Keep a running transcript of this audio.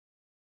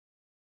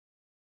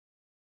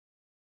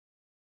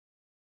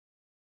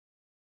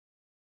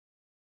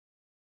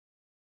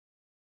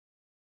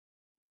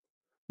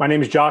My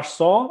name is Josh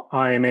Saul.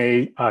 I am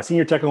a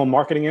senior technical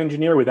marketing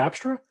engineer with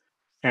Apstra.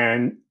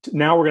 And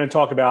now we're going to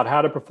talk about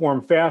how to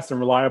perform fast and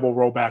reliable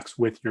rollbacks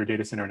with your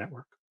data center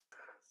network.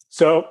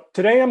 So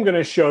today I'm going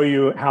to show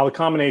you how the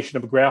combination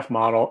of a graph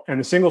model and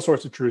a single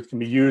source of truth can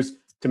be used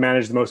to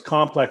manage the most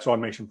complex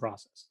automation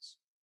processes.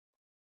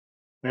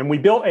 And we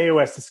built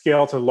AOS to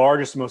scale to the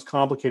largest and most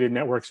complicated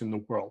networks in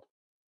the world.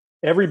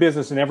 Every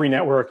business and every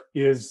network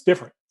is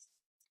different,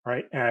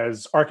 right?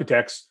 As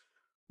architects,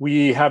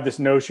 we have this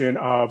notion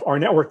of our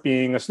network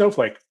being a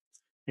snowflake.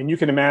 And you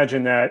can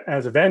imagine that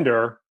as a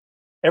vendor,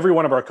 every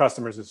one of our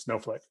customers is a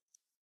snowflake.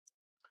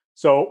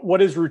 So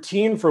what is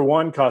routine for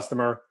one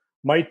customer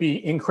might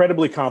be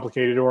incredibly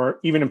complicated or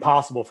even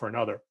impossible for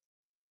another.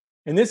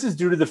 And this is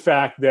due to the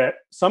fact that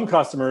some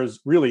customers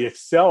really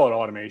excel at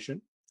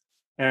automation.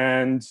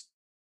 And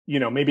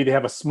maybe they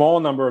have a small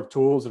number of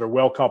tools that are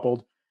well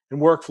coupled and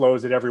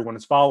workflows that everyone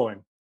is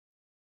following.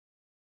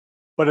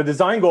 But a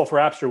design goal for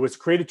Apstra was to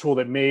create a tool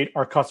that made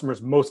our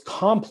customers' most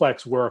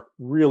complex work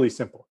really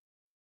simple.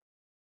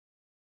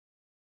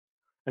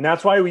 And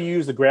that's why we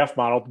use the graph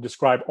model to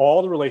describe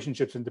all the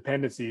relationships and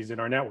dependencies in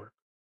our network.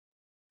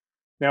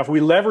 Now, if we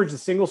leverage the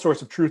single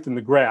source of truth in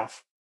the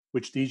graph,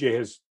 which DJ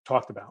has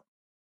talked about,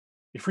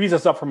 it frees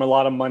us up from a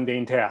lot of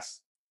mundane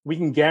tasks. We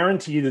can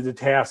guarantee that the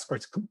tasks are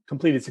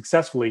completed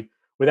successfully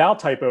without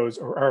typos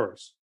or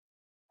errors.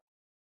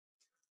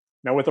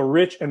 Now, with a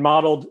rich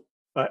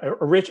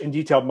and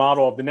detailed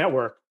model of the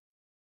network,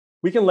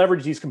 we can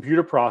leverage these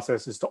computer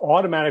processes to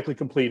automatically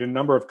complete a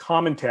number of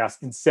common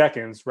tasks in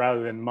seconds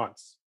rather than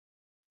months,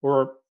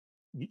 or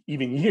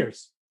even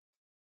years.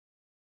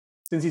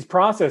 Since these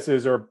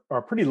processes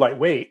are pretty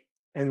lightweight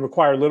and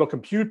require little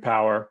compute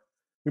power,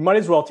 we might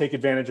as well take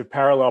advantage of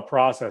parallel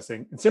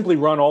processing and simply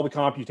run all the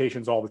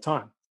computations all the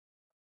time.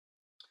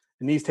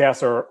 And these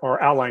tasks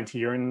are outlined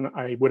here, and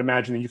I would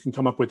imagine that you can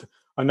come up with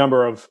a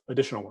number of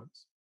additional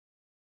ones.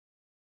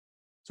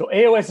 So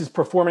AOS is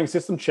performing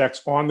system checks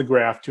on the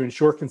graph to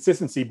ensure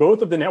consistency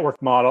both of the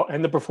network model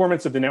and the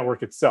performance of the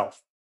network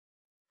itself.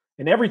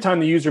 And every time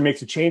the user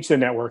makes a change to the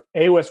network,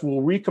 AOS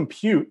will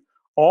recompute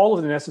all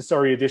of the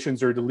necessary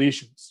additions or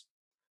deletions,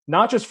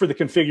 not just for the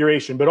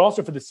configuration, but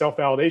also for the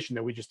self-validation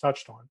that we just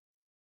touched on.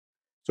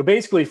 So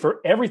basically,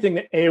 for everything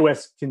that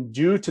AOS can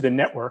do to the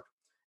network,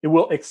 it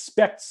will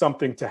expect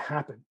something to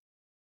happen.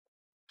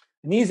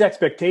 And these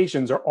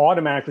expectations are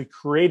automatically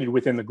created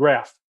within the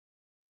graph.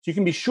 So you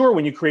can be sure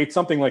when you create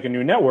something like a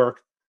new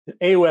network, that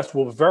AOS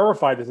will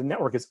verify that the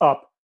network is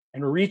up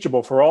and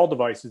reachable for all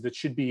devices that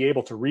should be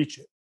able to reach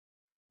it.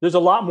 There's a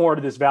lot more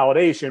to this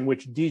validation,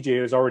 which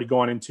DJ has already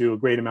gone into a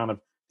great amount of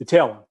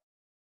detail on.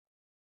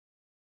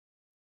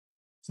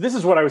 So this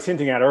is what I was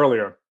hinting at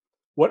earlier.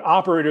 What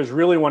operators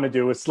really want to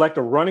do is select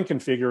a running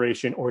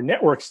configuration or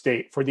network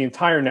state for the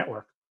entire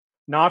network,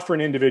 not for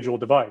an individual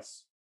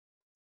device.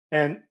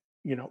 And,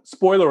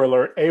 spoiler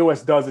alert,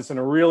 AOS does this in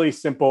a really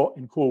simple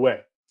and cool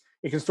way.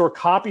 It can store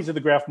copies of the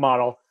graph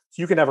model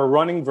so you can have a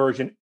running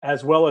version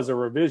as well as a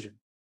revision.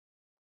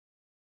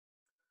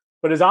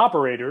 But as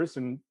operators,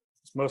 and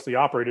it's mostly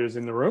operators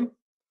in the room,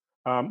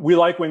 we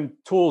like when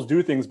tools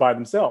do things by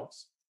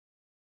themselves.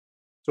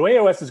 So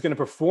AOS is going to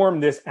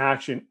perform this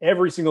action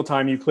every single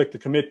time you click the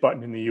commit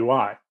button in the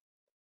UI.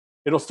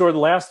 It'll store the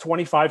last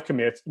 25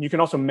 commits, and you can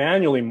also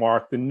manually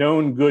mark the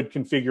known good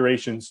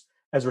configurations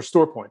as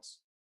restore points.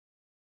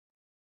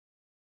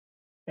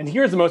 And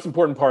here's the most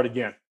important part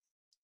again.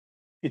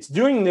 It's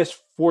doing this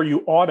for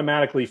you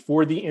automatically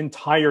for the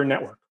entire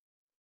network.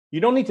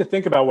 You don't need to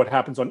think about what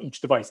happens on each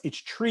device. It's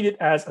treated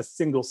as a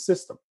single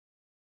system.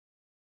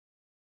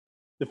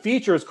 The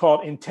feature is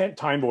called Intent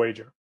Time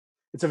Voyager.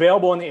 It's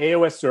available on the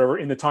AOS server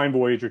in the Time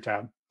Voyager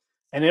tab.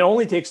 And it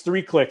only takes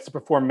 3 clicks to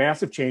perform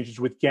massive changes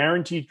with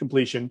guaranteed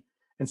completion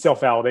and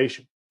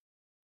self-validation.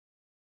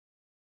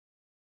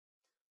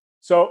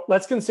 So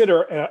let's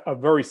consider a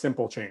very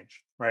simple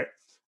change, right?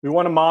 We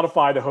want to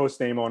modify the host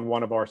name on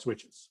one of our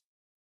switches.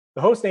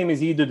 The host name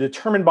is either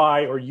determined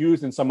by or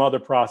used in some other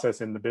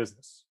process in the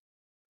business.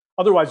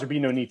 Otherwise, there'd be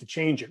no need to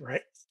change it, right?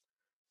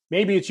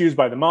 Maybe it's used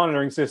by the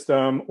monitoring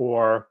system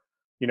or,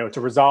 to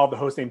resolve the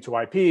host name to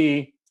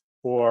IP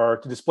or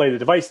to display the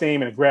device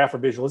name in a graph or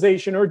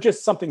visualization or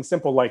just something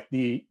simple like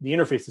the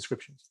interface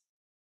descriptions.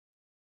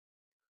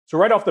 So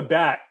right off the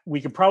bat, we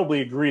can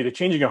probably agree that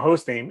changing a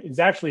host name is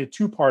actually a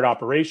 2-part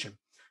operation.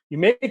 You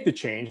make the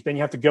change, then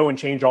you have to go and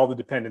change all the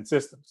dependent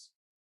systems.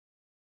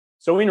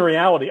 So in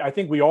reality, I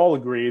think we all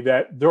agree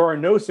that there are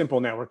no simple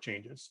network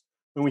changes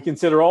when we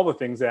consider all the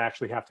things that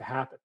actually have to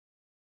happen.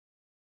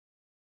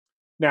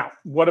 Now,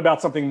 what about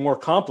something more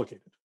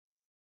complicated?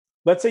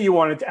 Let's say you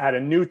wanted to add a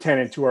new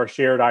tenant to our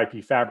shared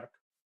IP fabric.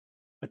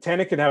 A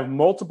tenant can have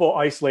multiple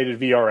isolated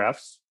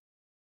VRFs,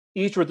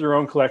 each with their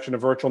own collection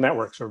of virtual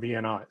networks or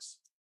VNIs.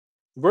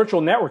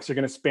 Virtual networks are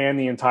going to span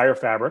the entire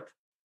fabric.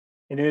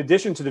 And in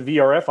addition to the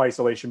VRF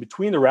isolation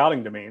between the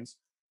routing domains,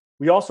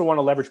 we also want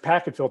to leverage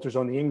packet filters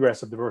on the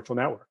ingress of the virtual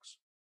networks.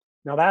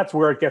 Now that's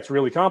where it gets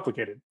really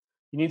complicated.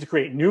 You need to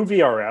create new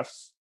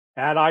VRFs,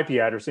 add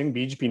IP addressing,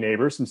 BGP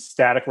neighbors, some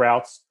static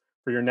routes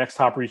for your next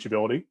hop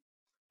reachability,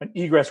 an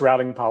egress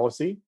routing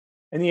policy,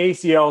 and the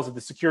ACLs that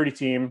the security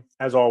team,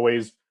 as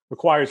always,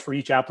 requires for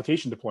each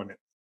application deployment.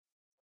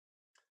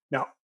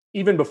 Now,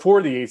 even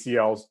before the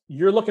ACLs,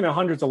 you're looking at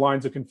hundreds of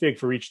lines of config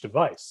for each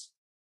device.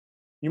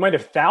 You might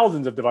have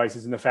thousands of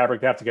devices in the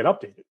fabric that have to get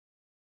updated.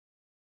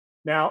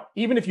 Now,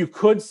 even if you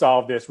could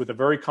solve this with a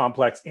very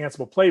complex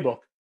Ansible playbook,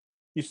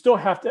 you still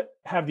have to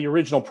have the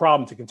original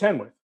problem to contend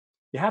with.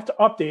 You have to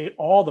update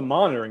all the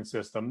monitoring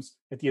systems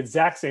at the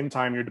exact same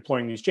time you're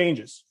deploying these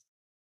changes.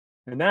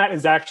 And that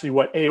is actually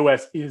what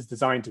AOS is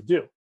designed to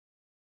do.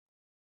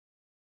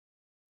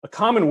 A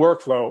common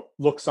workflow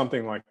looks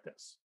something like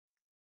this.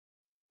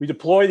 We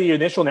deploy the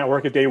initial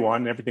network at day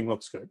one and everything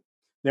looks good.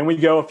 Then we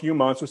go a few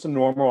months with some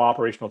normal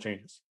operational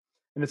changes.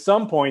 And at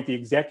some point, the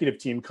executive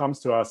team comes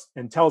to us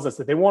and tells us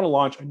that they want to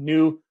launch a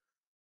new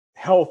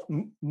health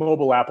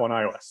mobile app on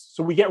iOS.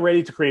 So we get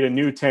ready to create a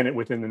new tenant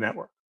within the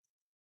network.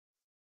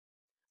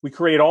 We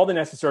create all the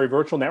necessary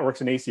virtual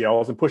networks and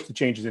ACLs and push the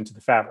changes into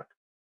the fabric.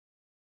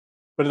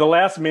 But at the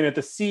last minute,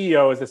 the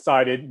CEO has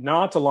decided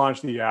not to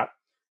launch the app.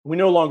 We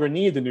no longer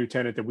need the new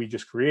tenant that we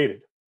just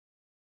created.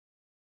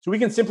 So we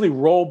can simply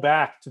roll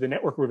back to the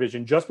network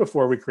revision just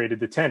before we created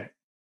the tenant.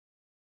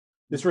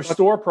 This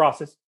restore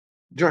process.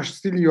 Josh,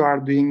 still you are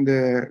doing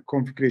the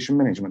configuration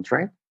management,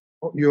 right?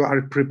 You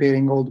are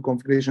preparing all the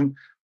configuration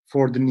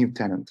for the new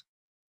tenant.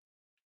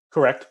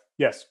 Correct.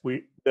 Yes.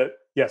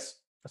 Yes,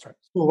 that's right.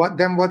 So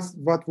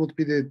what would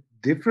be the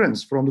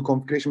difference from the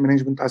configuration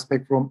management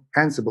aspect from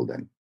Ansible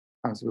then?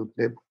 Ansible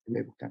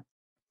playbook then.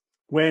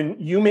 When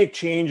you make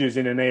changes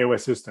in an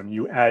AOS system,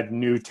 you add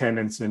new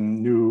tenants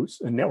and new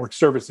network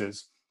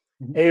services.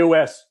 Mm-hmm.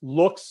 AOS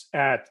looks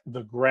at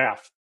the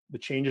graph, the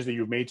changes that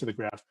you've made to the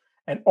graph,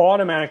 and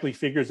automatically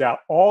figures out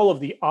all of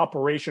the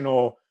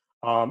operational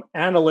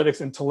analytics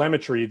and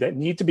telemetry that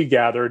need to be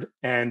gathered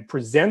and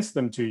presents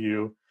them to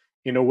you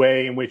in a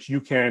way in which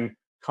you can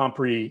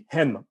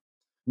comprehend them.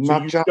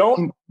 Not just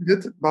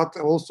included, but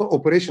also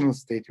operational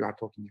state you are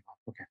talking about.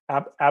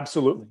 Okay.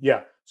 Absolutely,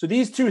 yeah. So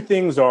these two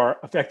things are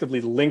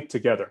effectively linked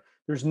together.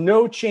 There's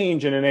no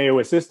change in an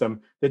AOS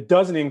system that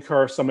doesn't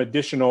incur some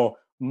additional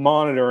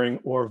monitoring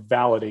or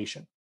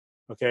validation.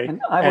 Okay.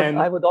 And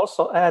I would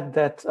also add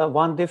that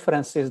one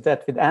difference is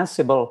that with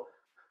Ansible,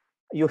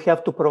 you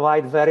have to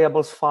provide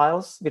variables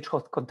files, which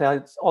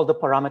contains all the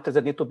parameters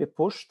that need to be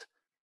pushed.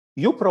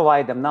 You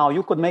provide them now.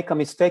 You could make a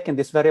mistake in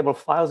these variable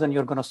files and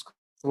you're going to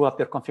screw up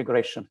your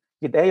configuration.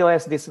 With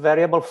AOS, these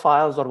variable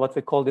files, or what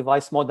we call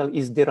device model,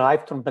 is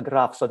derived from the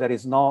graph. So there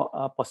is no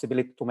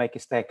possibility to make a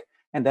mistake.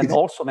 And then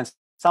also when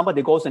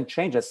somebody goes and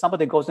changes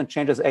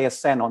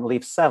ASN on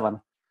leaf 7,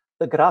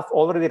 the graph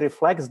already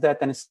reflects that,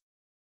 and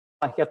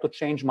I have to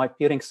change my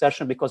peering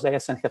session because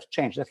ASN has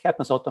changed. That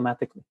happens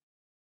automatically.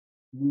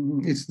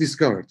 It's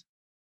discovered.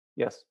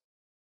 Yes.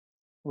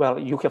 Well,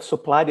 you have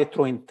supplied it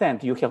through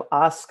intent. You have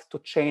asked to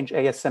change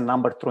ASN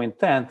number through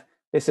intent.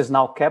 This is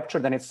now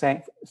captured, and it's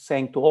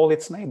saying to all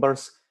its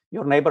neighbors,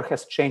 your neighbor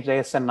has changed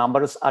ASN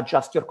numbers,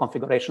 adjust your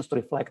configurations to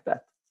reflect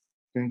that.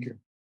 Thank you.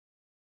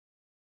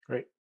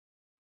 Great.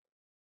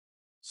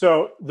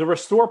 So the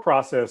restore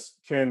process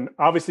can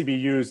obviously be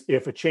used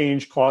if a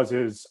change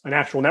causes an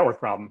actual network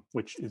problem,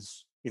 which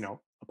is,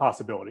 a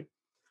possibility.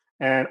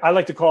 And I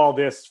like to call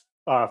this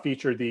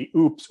feature the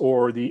oops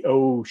or the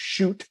oh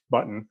shoot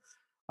button,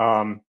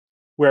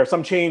 where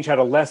some change had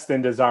a less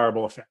than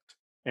desirable effect.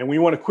 And we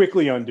want to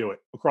quickly undo it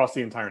across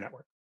the entire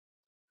network.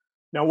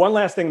 Now, one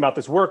last thing about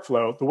this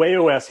workflow, the way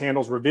OS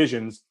handles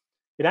revisions,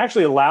 it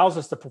actually allows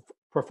us to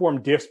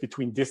perform diffs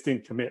between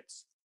distant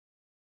commits.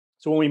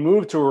 So when we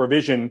move to a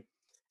revision,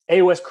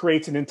 AOS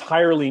creates an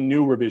entirely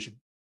new revision.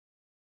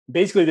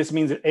 Basically, this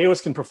means that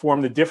AOS can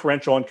perform the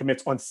differential on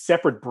commits on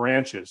separate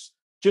branches,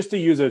 just to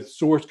use a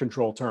source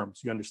control term,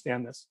 so you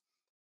understand this,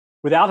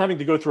 without having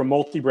to go through a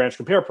multi-branch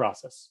compare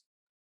process.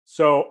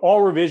 So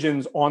all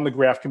revisions on the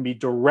graph can be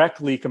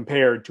directly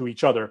compared to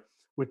each other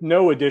with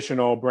no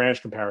additional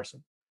branch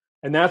comparison.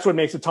 And that's what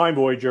makes a Time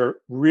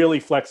Voyager really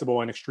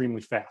flexible and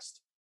extremely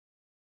fast.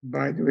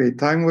 By the way,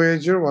 Time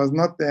Voyager was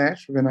not there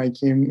when I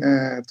came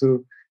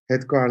to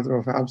headquarters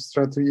of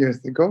Apstra 2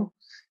 years ago.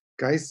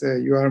 Guys,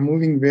 you are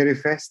moving very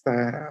fast.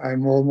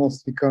 I'm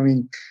almost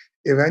becoming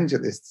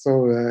evangelist.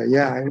 So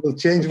yeah, I will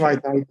change my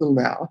title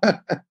now.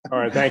 All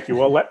right, thank you.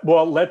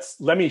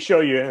 Let me show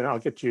you, and I'll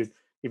get you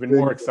even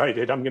more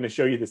excited. I'm going to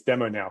show you this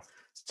demo now.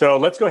 So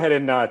let's go ahead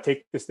and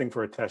take this thing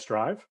for a test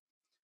drive.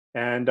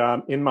 And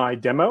in my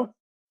demo,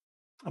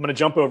 I'm going to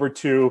jump over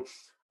to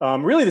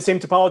really the same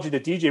topology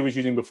that DJ was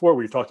using before.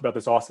 We talked about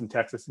this Austin,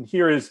 Texas. And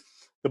here is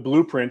the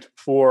blueprint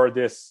for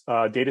this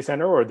data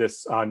center, or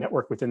this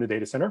network within the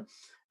data center.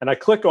 And I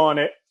click on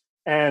it,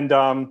 and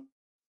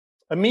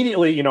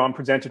immediately, I'm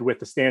presented with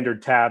the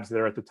standard tabs that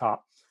are at the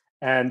top.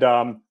 And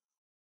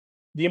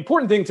the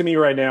important thing to me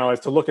right now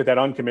is to look at that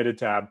uncommitted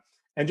tab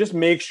and just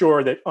make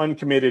sure that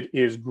uncommitted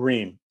is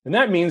green. And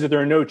that means that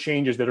there are no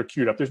changes that are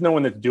queued up. There's no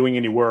one that's doing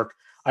any work.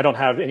 I don't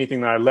have anything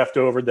that I left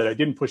over that I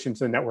didn't push into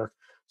the network.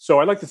 So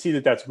I'd like to see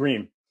that that's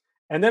green.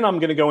 And then I'm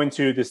going to go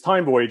into this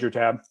Time Voyager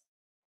tab.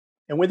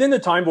 And within the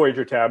Time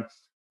Voyager tab,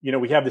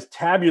 we have this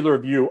tabular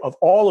view of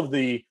all of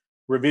the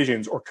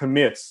revisions or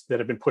commits that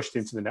have been pushed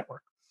into the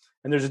network.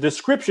 And there's a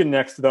description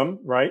next to them,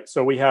 right?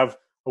 So we have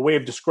a way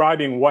of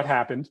describing what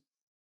happened.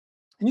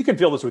 And you can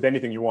fill this with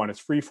anything you want. It's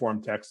free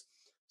form text.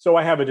 So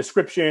I have a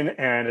description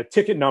and a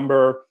ticket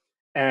number,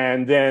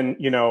 and then,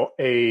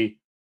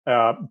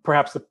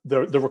 perhaps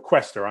the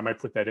requester. I might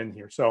put that in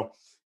here. So,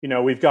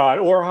 we've got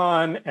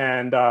Orhan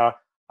and,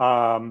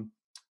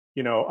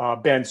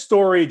 Ben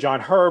Story, John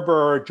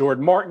Herbert,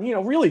 Jordan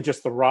Martin, really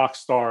just the rock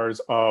stars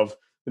of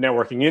the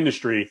networking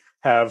industry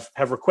have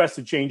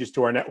requested changes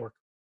to our network.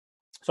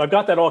 So I've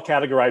got that all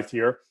categorized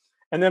here.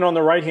 And then on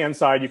the right-hand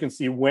side, you can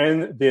see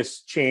when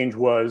this change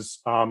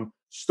was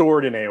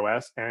stored in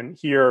AOS. And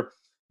here,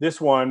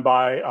 this one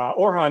by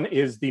Orhan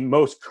is the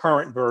most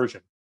current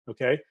version,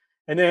 okay?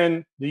 And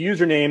then the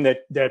username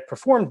that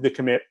performed the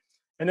commit.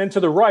 And then to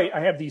the right,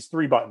 I have these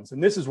 3 buttons.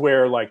 And this is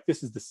where,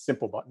 this is the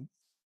simple button.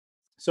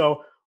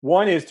 So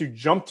one is to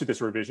jump to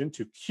this revision,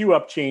 to queue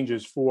up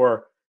changes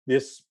for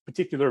this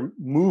particular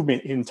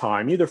movement in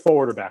time, either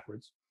forward or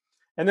backwards.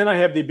 And then I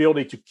have the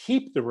ability to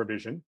keep the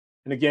revision.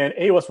 And again,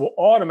 AOS will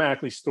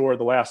automatically store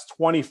the last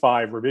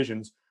 25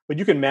 revisions, but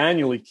you can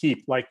manually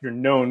keep your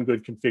known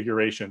good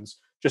configurations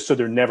just so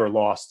they're never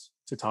lost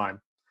to time.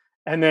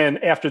 And then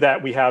after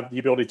that, we have the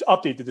ability to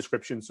update the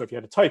description. So if you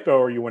had a typo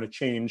or you want to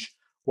change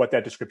what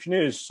that description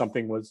is,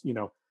 something was,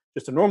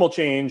 just a normal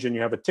change and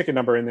you have a ticket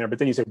number in there, but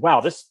then you say, wow,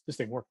 this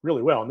thing worked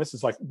really well. And this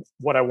is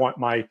what I want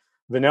my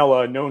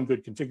vanilla known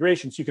good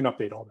configuration. So you can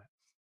update all that.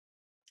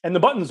 And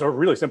the buttons are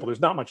really simple. There's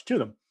not much to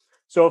them.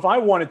 So if I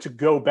wanted to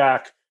go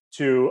back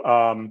to,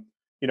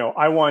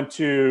 I want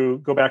to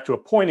go back to a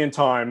point in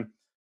time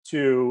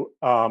to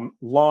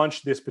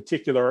launch this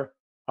particular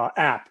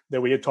app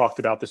that we had talked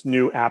about, this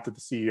new app that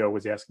the CEO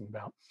was asking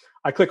about.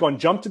 I click on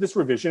jump to this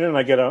revision and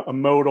I get a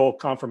modal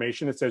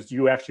confirmation that says, do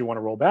you actually want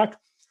to roll back?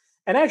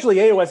 And actually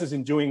AOS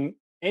isn't doing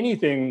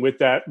anything with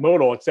that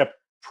modal except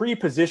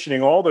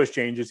pre-positioning all those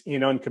changes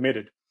in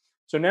uncommitted.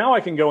 So now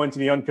I can go into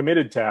the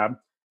uncommitted tab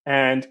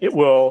and it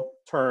will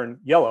turn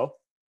yellow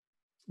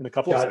in a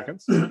couple of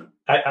seconds.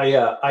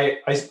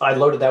 I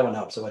loaded that one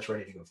up, so it's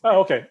ready to go. Oh,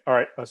 okay. All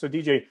right. So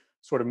DJ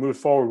sort of moved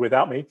forward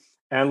without me.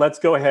 And let's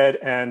go ahead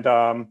and...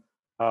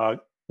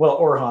 well,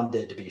 Orhan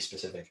did, to be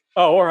specific.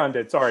 Oh, Orhan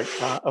did. Sorry.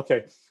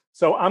 Okay.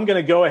 So I'm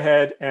going to go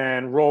ahead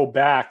and roll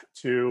back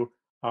to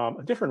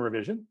a different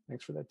revision.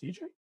 Thanks for that,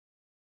 DJ.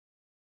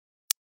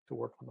 To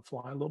work on the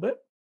fly a little bit.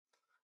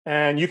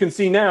 And you can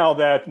see now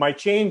that my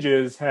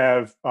changes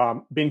have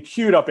been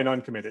queued up in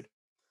uncommitted.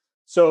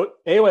 So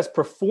AOS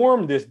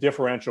performed this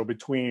differential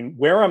between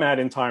where I'm at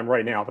in time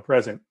right now, the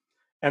present,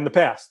 and the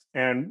past.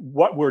 And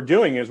what we're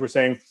doing is we're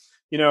saying,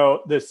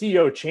 the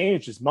CEO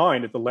changed his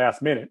mind at the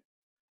last minute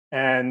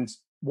and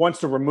wants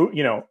to remove,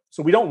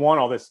 so we don't want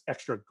all this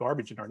extra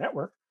garbage in our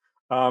network.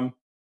 So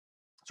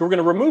we're going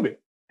to remove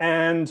it.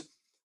 And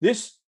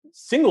this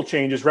single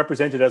change is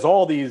represented as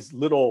all these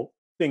little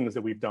things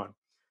that we've done.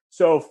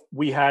 So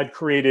we had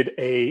created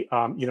a,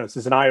 this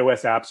is an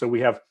iOS app. So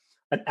we have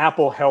an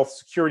Apple Health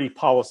Security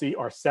policy,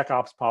 our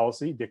SecOps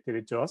policy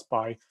dictated to us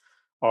by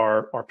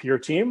our peer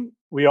team.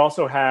 We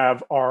also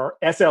have our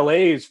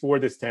SLAs for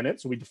this tenant.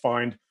 So we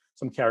defined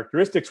some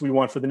characteristics we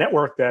want for the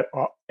network that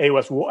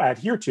AOS will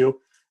adhere to.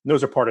 And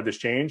those are part of this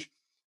change.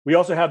 We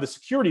also have the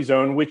security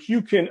zone, which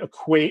you can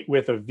equate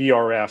with a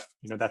VRF.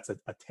 That's a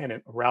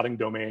tenant, a routing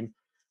domain,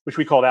 which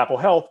we called Apple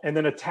Health. And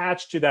then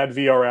attached to that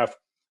VRF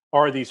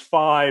are these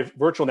 5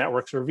 virtual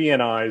networks or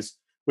VNIs,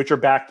 which are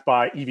backed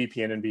by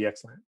EVPN and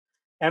VXLAN.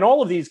 And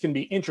all of these can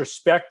be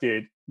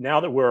introspected now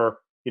that we're,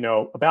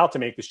 about to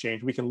make this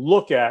change. We can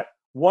look at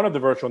one of the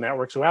virtual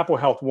networks. So Apple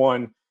Health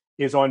 1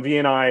 is on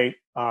VNI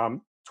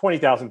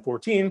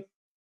 20,014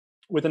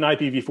 with an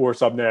IPv4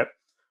 subnet.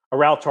 A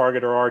route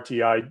target or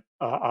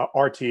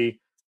RT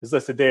is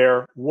listed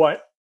there.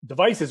 What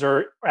devices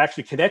are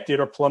actually connected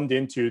or plumbed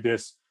into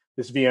this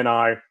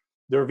VNI,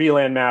 their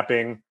VLAN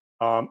mapping,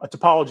 a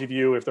topology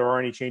view if there are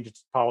any changes to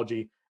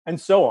topology, and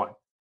so on.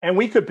 And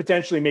we could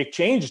potentially make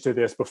changes to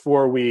this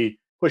before we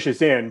push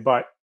this in,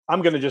 but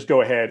I'm going to just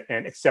go ahead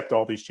and accept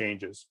all these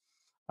changes.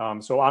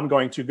 So I'm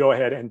going to go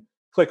ahead and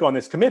click on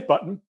this commit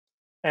button.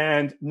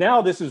 And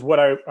now this is what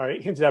I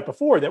hinted at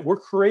before, that we're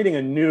creating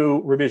a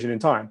new revision in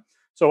time.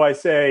 So I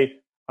say,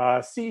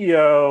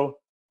 CEO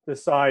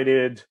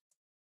decided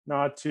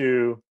not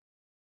to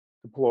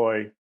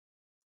deploy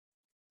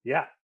the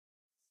app,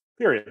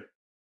 period.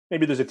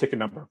 Maybe there's a ticket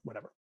number,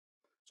 whatever.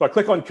 So I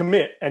click on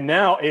commit, and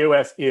now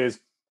AOS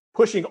is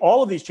pushing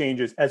all of these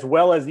changes as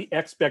well as the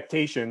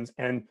expectations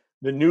and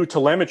the new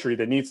telemetry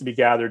that needs to be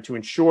gathered to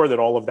ensure that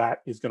all of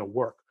that is going to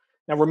work.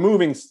 Now,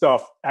 removing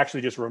stuff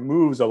actually just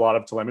removes a lot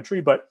of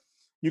telemetry, but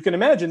you can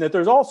imagine that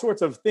there's all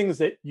sorts of things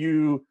that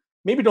you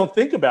maybe don't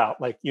think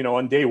about,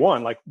 on day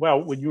one,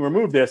 well, when you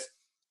remove this,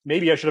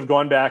 maybe I should have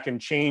gone back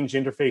and changed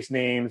interface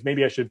names.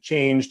 Maybe I should have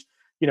changed,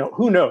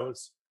 who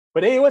knows?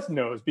 But AOS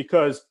knows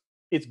because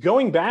it's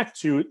going back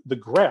to the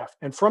graph.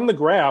 And from the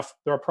graph,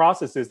 there are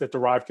processes that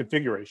derive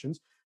configurations,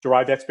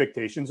 derive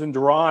expectations, and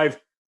derive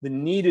the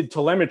needed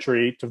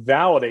telemetry to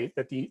validate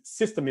that the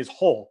system is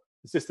whole,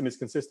 the system is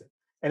consistent.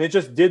 And it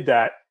just did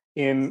that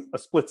in a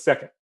split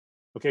second.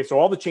 Okay, so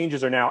all the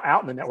changes are now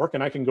out in the network,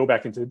 and I can go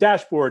back into the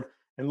dashboard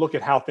and look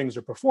at how things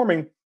are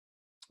performing.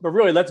 But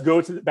really, let's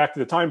go back to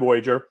the time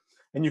Voyager,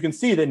 and you can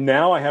see that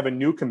now I have a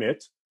new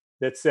commit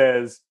that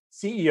says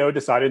CEO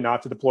decided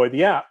not to deploy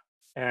the app,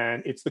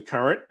 and it's the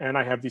current, and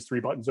I have these 3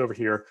 buttons over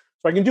here.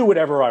 So I can do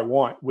whatever I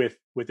want with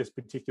this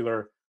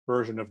particular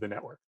version of the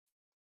network.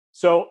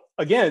 So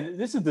again,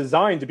 this is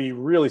designed to be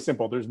really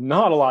simple. There's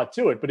not a lot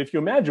to it, but if you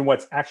imagine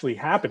what's actually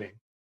happening,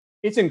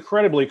 it's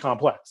incredibly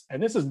complex.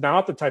 And this is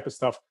not the type of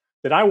stuff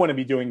that I want to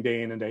be doing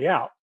day in and day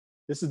out.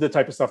 This is the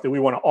type of stuff that we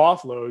want to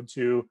offload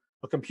to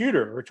a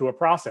computer or to a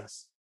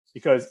process,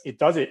 because it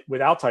does it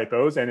without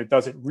typos and it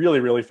does it really,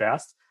 really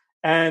fast.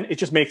 And it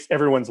just makes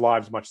everyone's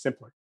lives much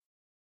simpler.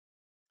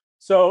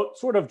 So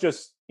sort of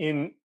just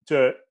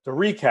to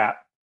recap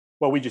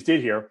what we just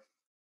did here,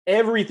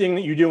 everything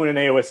that you do in an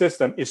AOS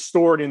system is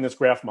stored in this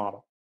graph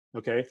model,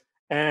 okay?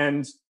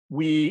 And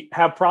we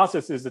have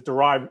processes that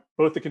derive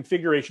both the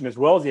configuration as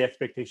well as the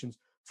expectations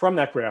from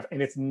that graph,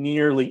 and it's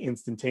nearly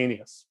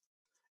instantaneous.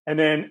 And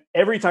then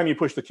every time you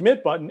push the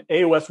commit button,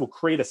 AOS will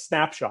create a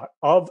snapshot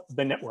of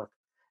the network.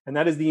 And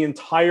that is the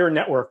entire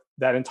network,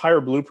 that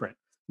entire blueprint,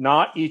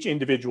 not each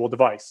individual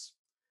device.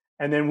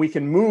 And then we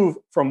can move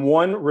from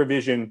one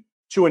revision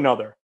to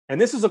another. And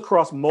this is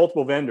across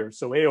multiple vendors.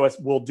 So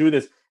AOS will do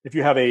this if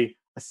you have a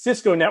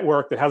Cisco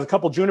network that has a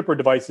couple Juniper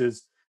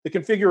devices, the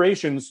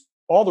configurations,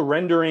 all the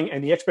rendering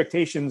and the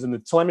expectations and the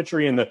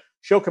telemetry and the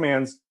show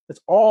commands, it's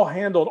all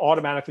handled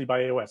automatically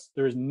by AOS.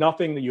 There is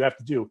nothing that you have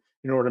to do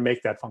in order to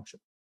make that function.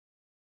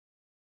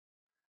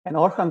 And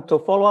Orhan, to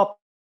follow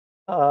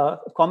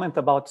up comment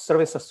about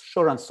service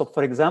assurance. So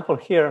for example,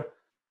 here,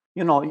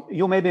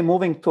 you may be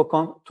moving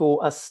to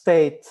a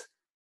state,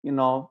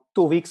 2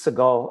 weeks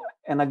ago.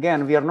 And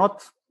again, we are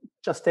not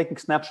just taking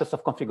snapshots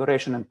of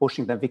configuration and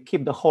pushing them. We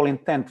keep the whole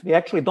intent. We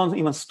actually don't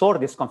even store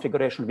this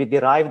configuration. We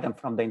derive them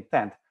from the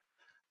intent.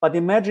 But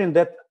imagine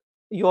that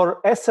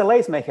your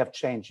SLAs may have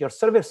changed. Your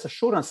service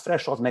assurance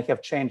thresholds may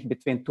have changed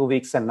between 2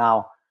 weeks and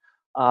now.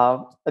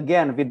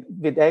 Again,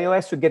 with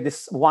AOS, you get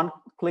this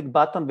one-click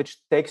button, which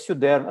takes you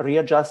there,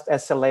 readjust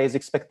SLAs,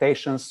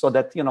 expectations, so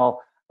that,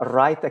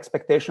 right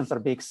expectations are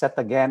being set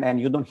again, and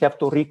you don't have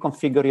to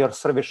reconfigure your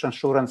service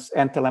assurance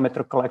and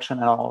telemetry collection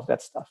and all of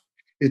that stuff.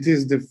 It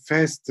is the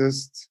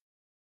fastest,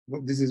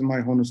 this is my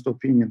honest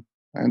opinion,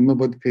 and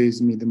nobody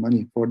pays me the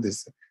money for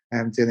this,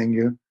 I'm telling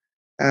you.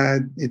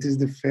 It is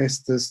the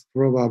fastest,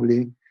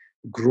 probably,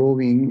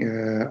 growing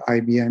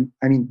IBM,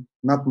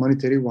 not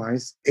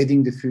monetary-wise,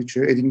 adding the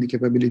feature, adding the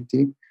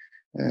capability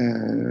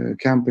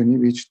company,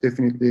 which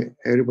definitely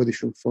everybody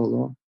should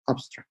follow,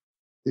 Apstra.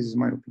 This is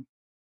my opinion.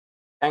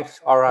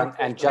 Thanks, Orhan.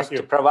 And just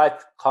to provide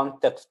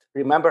context,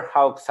 remember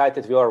how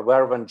excited we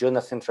were when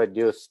Jonas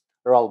introduced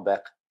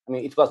rollback.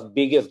 It was the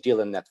biggest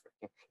deal in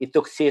networking. It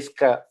took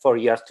Cisco 4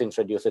 years to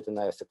introduce it in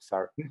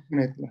ISXR.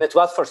 That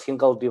was for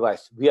single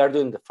device. We are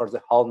doing it for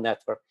the whole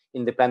network,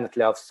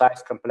 independently of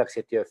size,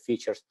 complexity of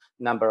features,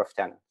 number of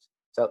tenants.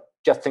 So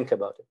just think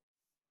about it.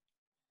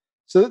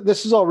 So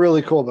this is all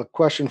really cool. The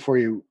question for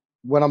you,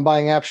 when I'm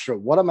buying Apstra,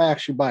 what am I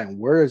actually buying?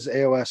 Where is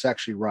AOS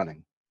actually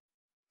running?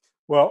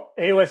 Well,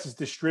 AOS is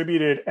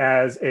distributed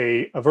as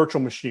a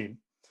virtual machine.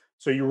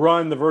 So you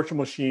run the virtual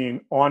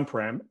machine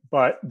on-prem,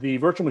 but the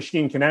virtual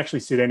machine can actually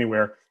sit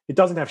anywhere. It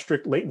doesn't have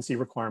strict latency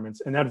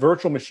requirements. And that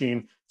virtual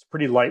machine, it's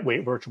pretty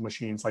lightweight virtual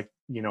machines, like,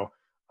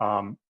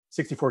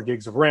 64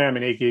 gigs of RAM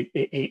and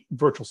 8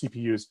 virtual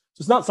CPUs.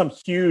 So it's not some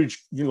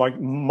huge,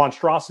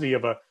 monstrosity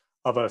of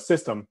a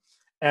system.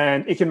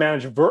 And it can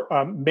manage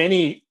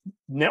many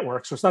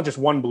networks. So it's not just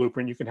one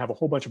blueprint. You can have a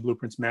whole bunch of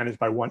blueprints managed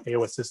by one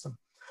AOS system.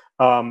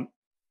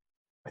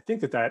 I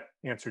think that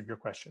answered your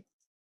question.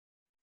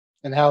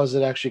 And how is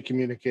it actually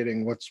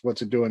communicating?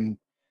 What's it doing?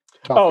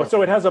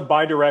 So it has a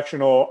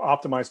bidirectional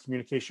optimized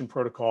communication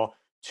protocol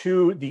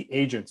to the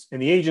agents.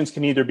 And the agents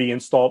can either be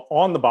installed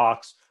on the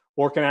box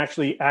or can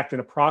actually act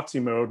in a proxy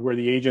mode where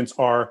the agents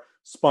are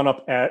spun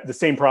up at the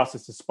same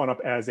process is spun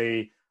up as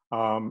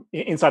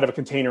inside of a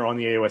container on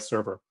the AOS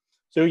server.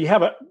 So you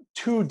have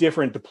two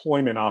different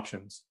deployment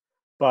options,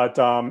 but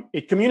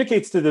it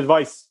communicates to the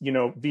device,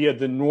 via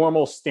the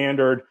normal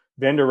standard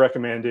vendor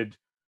recommended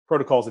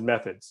protocols and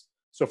methods.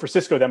 So for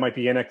Cisco, that might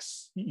be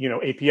NX,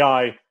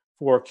 API.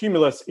 For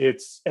Cumulus,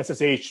 it's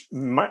SSH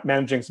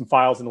managing some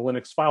files in the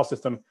Linux file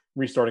system,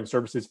 restarting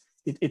services.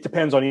 It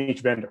depends on each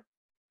vendor.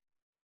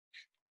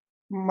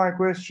 My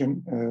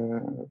question,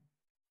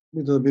 a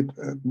little bit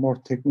more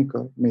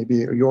technical, maybe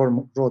your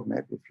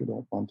roadmap if you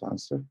don't want to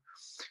answer.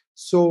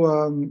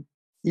 So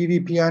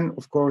EVPN,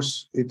 of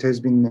course, it has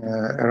been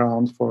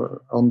around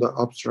on the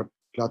Apstra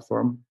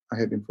platform. I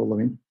have been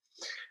following.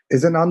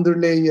 As an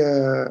underlay,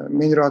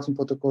 many routing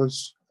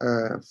protocols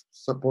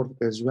supported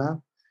as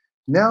well.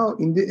 Now,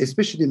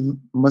 especially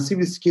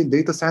massively scaled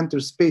data center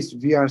space,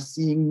 we are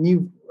seeing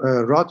new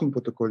routing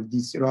protocol,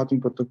 DC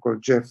routing protocol,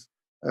 Jeff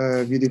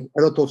We did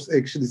a lot of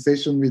actually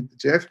session with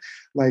Jeff,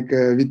 like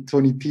with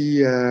Tony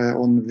P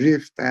on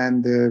Rift,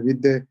 and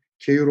with the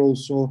Keir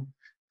also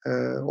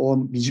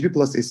on BGP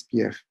plus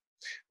SPF.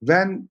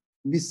 When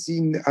we see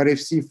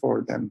RFC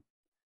for them,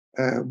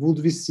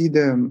 would we see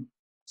the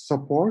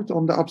support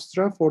on the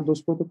Apstra for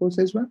those protocols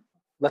as well?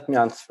 Let me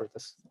answer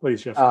this.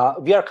 Please, Jeff.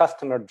 We are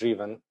customer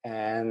driven,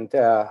 and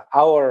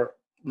our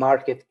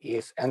market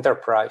is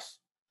enterprise.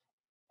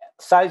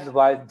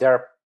 Size-wise,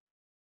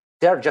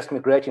 they're just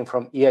migrating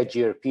from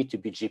EIGRP to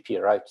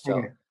BGP, right?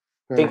 So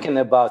thinking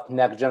about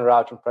next-gen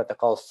routing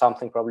protocols,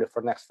 something probably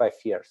for next 5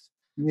 years.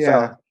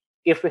 Yeah. So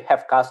if we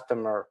have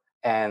customer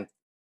and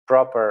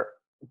proper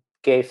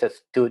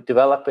cases to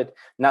develop it,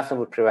 nothing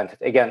would prevent it.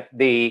 Again,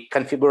 the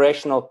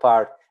configurational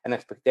part and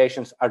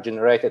expectations are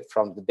generated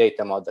from the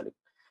data modeling.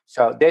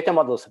 So data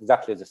model is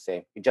exactly the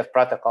same. It just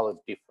protocol is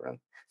different.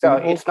 So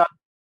it's not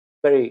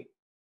very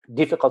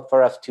difficult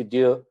for us to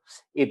do.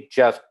 It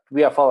just,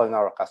 we are following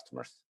our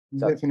customers.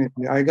 So.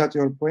 Definitely. I got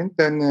your point.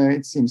 And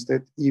it seems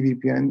that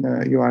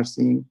EVPN, you are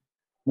seeing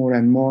more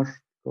and more,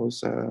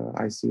 because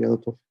I see a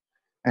lot of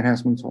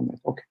enhancements on that.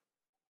 Okay.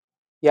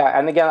 Yeah,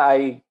 and again,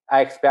 I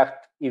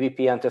expect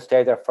EVPN to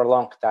stay there for a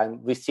long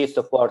time. We see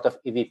support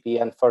of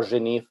EVPN for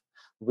Genève.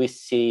 We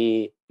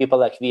see people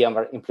like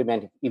VMware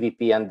implementing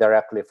EVPN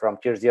directly from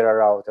Tier 0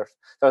 routers.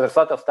 So there's a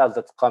lot of stuff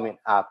that's coming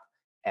up,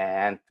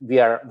 and we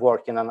are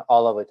working on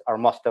all of it, or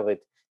most of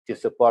it, to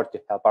support,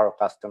 to help our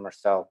customers.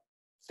 So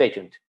stay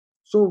tuned.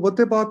 So what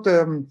about,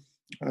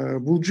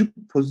 would you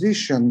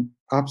position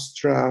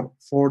Apstra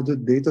for the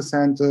data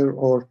center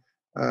or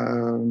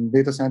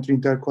data center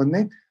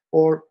interconnect,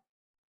 or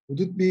would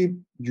it be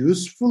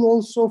useful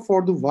also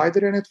for the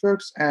wider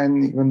networks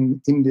and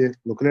even in the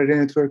local area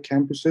network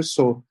campuses?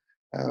 So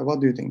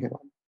what do you think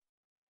about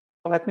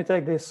it? Let me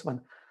take this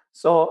one.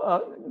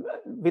 So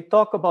we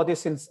talk about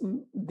this in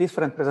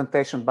different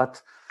presentations,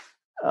 but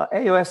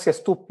AOS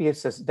has two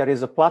pieces. There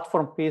is a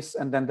platform piece,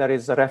 and then there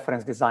is a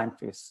reference design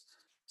piece.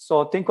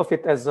 So think of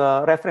it as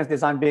a reference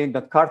design being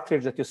the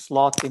cartridge that you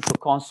slot into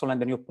console and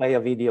then you play a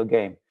video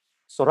game.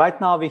 So right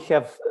now we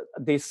have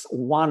this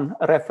one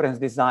reference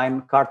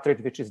design cartridge,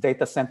 which is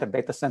data center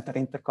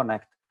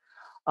interconnect.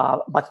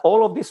 But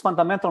all of these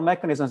fundamental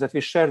mechanisms that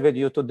we shared with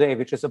you today,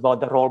 which is about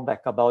the rollback,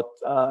 about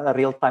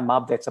real-time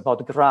updates,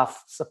 about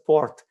graph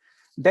support,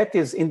 that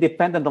is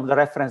independent of the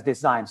reference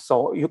design.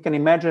 So you can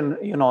imagine,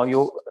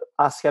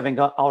 us having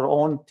our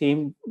own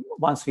team.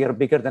 Once we are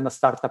bigger than a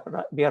startup,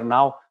 we are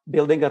now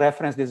building a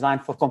reference design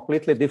for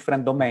completely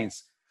different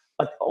domains.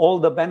 But all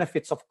the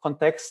benefits of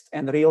context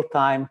and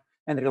real-time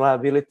and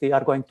reliability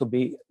are going to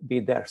be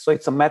there. So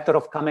it's a matter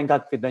of coming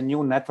up with a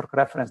new network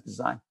reference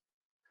design.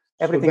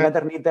 Everything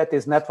underneath that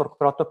is network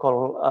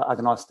protocol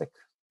agnostic.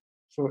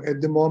 So at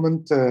the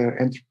moment,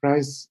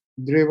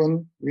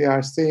 enterprise-driven, we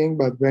are saying,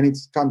 but when it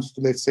comes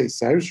to, let's say,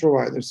 service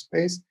provider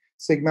space,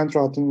 segment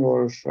routing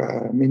or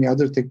many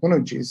other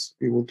technologies,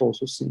 we would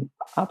also see.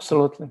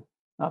 Absolutely.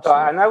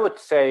 And I would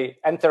say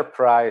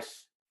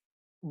enterprise,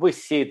 we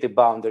see the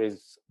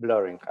boundaries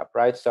blurring up,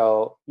 right?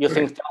 So you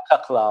think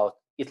Telco Cloud,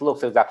 it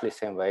looks exactly the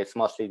same way. It's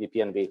mostly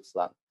VPN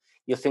VXLAN.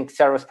 You think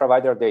service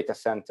provider data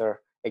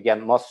center,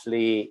 again,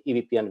 mostly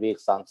EVPN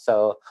VXLAN.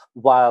 So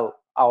while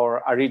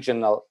our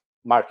original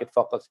market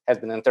focus has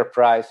been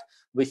enterprise,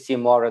 we see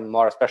more and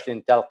more, especially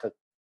in telco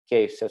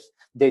cases,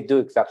 they do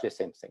exactly the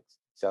same things.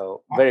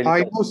 So very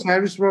I know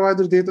service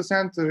provider data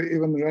center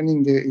even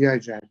running the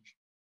EIGRP.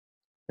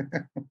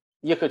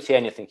 You could see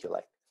anything you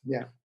like.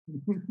 Yeah.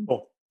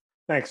 Cool.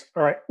 Thanks.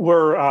 All right,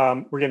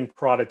 we're getting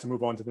prodded to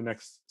move on to the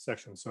next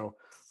section, so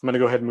I'm going to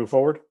go ahead and move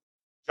forward.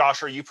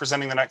 Josh, are you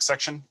presenting the next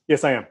section?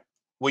 Yes, I am.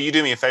 Will you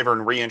do me a favor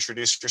and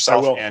reintroduce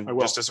yourself? I will.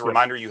 Just as a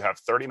reminder, you have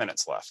 30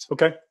 minutes left.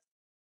 Okay.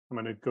 I'm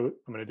going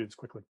to do this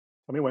quickly.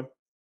 Tell me when.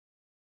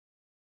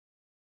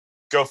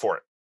 Go for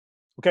it.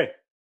 Okay.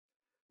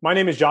 My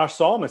name is Josh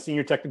Saul. I'm a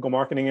senior technical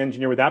marketing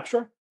engineer with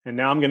Apstra, and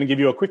now I'm going to give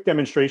you a quick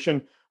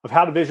demonstration of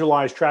how to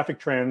visualize traffic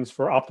trends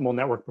for optimal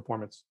network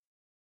performance.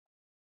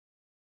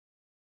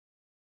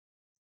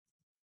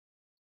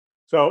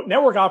 So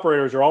network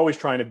operators are always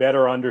trying to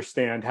better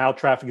understand how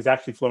traffic is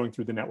actually flowing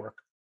through the network.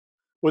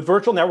 With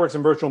virtual networks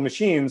and virtual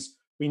machines,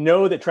 we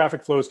know that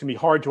traffic flows can be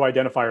hard to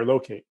identify or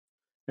locate.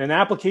 And an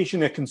application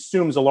that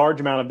consumes a large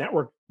amount of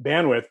network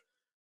bandwidth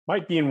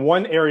might be in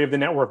one area of the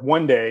network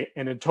one day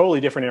and a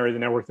totally different area of the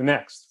network the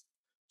next.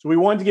 So we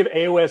wanted to give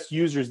AOS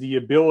users the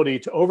ability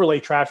to overlay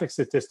traffic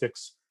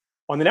statistics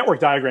on the network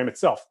diagram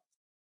itself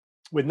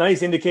with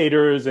nice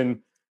indicators and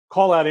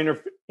call out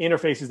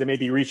interfaces that may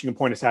be reaching a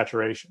point of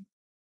saturation.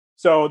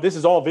 So this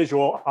is all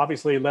visual.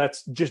 Obviously,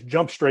 let's just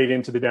jump straight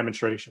into the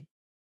demonstration.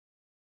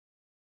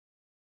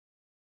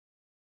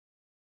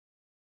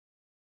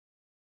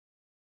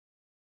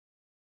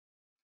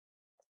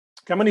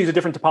 Okay, I'm going to use a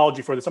different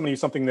topology for this. I'm going to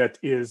use something that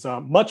is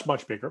much,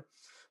 much bigger.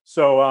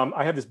 So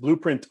I have this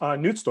blueprint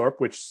Nutstorp,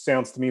 which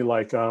sounds to me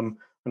like an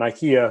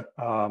IKEA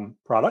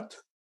product.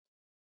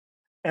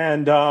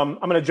 And I'm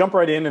going to jump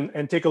right in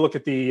and take a look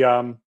at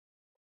the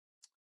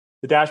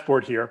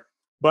dashboard here.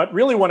 But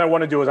really what I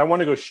want to do is I want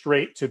to go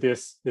straight to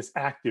this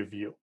active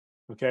view,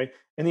 okay?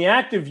 And the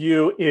active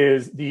view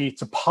is the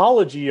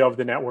topology of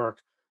the network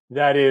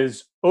that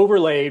is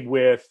overlaid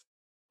with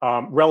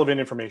relevant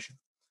information.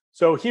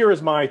 So here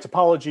is my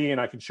topology, and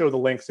I can show the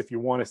links if you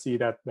want to see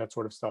that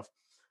sort of stuff.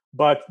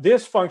 But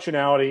this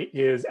functionality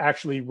is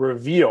actually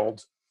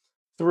revealed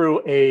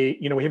through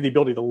we have the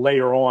ability to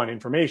layer on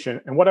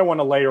information. And what I want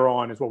to layer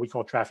on is what we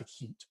call traffic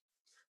heat.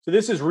 So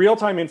this is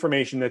real-time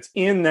information that's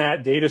in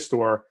that data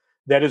store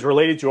that is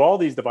related to all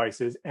these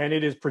devices, and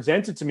it is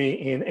presented to me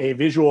in a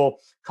visual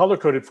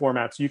color-coded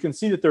format. So you can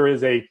see that there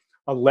is a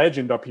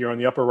legend up here on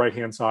the upper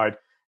right-hand side,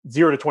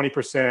 0 to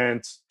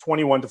 20%,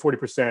 21 to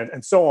 40%,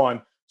 and so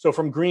on. So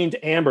from green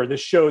to amber,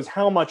 this shows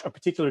how much a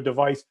particular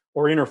device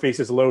or interface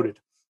is loaded.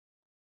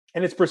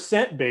 And it's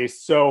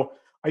percent-based, so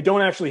I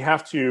don't actually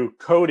have to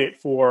code it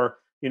for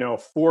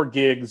 4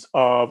 gigs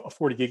of a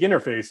 40 gig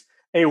interface.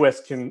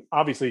 AOS can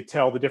obviously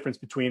tell the difference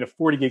between a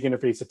 40 gig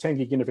interface, a 10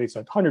 gig interface, a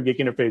 100 gig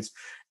interface.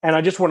 And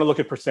I just want to look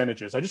at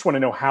percentages. I just want to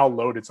know how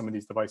loaded some of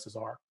these devices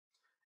are.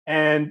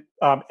 And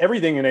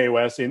everything in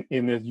AOS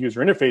in the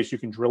user interface you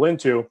can drill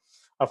into.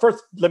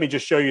 First, let me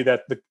just show you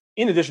that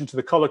in addition to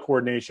the color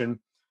coordination,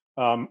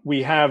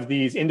 we have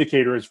these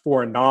indicators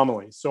for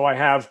anomalies. So I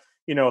have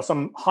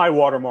some high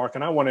water mark,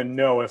 and I want to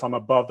know if I'm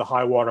above the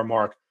high water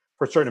mark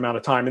for a certain amount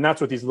of time. And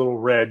that's what these little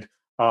red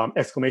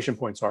exclamation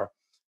points are.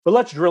 But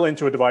let's drill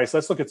into a device.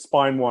 Let's look at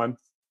spine 1.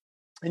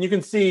 And you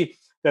can see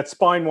that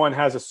spine 1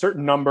 has a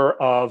certain number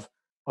of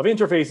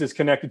interfaces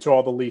connected to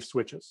all the leaf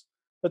switches.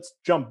 Let's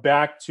jump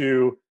back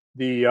to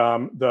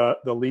the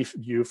leaf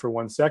view for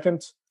 1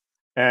 second.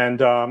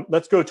 And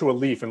let's go to a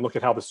leaf and look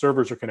at how the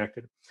servers are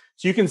connected.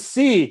 So you can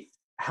see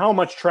how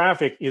much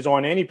traffic is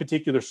on any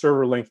particular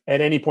server link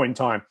at any point in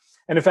time.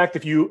 And in fact,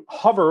 if you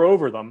hover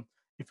over them,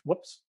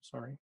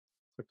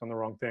 clicked on the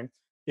wrong thing.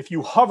 If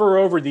you hover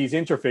over these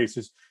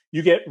interfaces,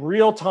 you get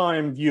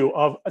real-time view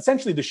of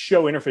essentially the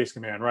show interface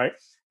command, right?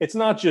 It's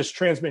not just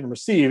transmit and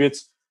receive.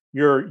 It's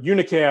your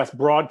unicast,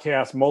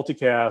 broadcast,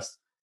 multicast,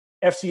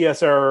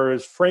 FCS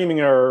errors, framing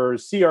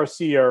errors,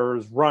 CRC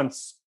errors,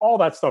 runts, all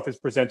that stuff is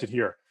presented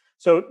here.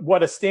 So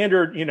what a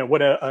standard,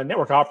 what a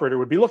network operator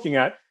would be looking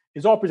at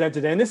is all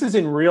presented, and this is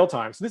in real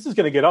time. So this is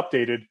going to get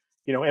updated,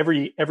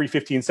 every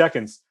 15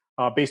 seconds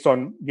based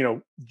on,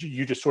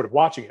 you just sort of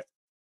watching it.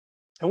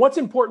 And what's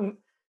important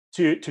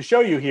to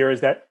show you here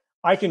is that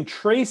I can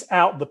trace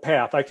out the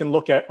path. I can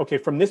look at, okay,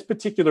 from this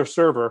particular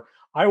server,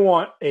 I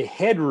want a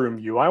headroom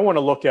view. I want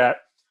to look at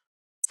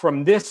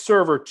from this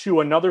server to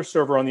another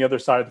server on the other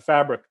side of the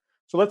fabric.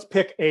 So let's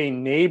pick a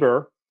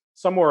neighbor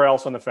somewhere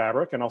else on the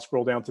fabric, and I'll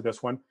scroll down to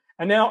this one.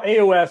 And now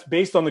AOS,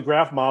 based on the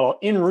graph model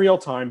in real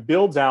time,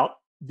 builds out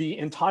the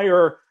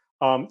entire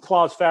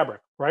clause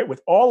fabric, right,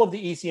 with all of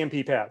the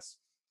ECMP paths.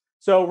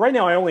 So right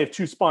now I only have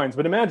 2 spines,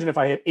 but imagine if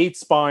I had 8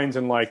 spines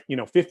and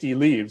 50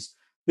 leaves.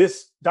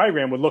 This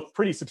diagram would look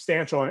pretty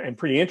substantial and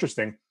pretty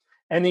interesting.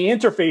 And the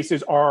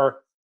interfaces are,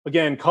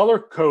 again,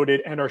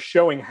 color-coded and are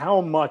showing how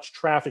much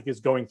traffic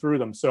is going through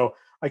them. So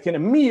I can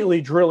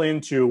immediately drill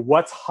into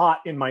what's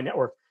hot in my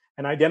network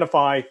and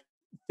identify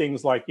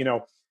things like,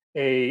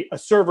 a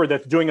server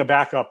that's doing a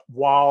backup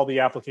while the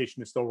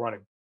application is still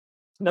running.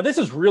 Now, this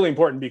is really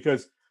important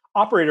because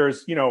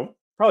operators,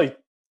 probably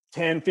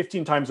 10,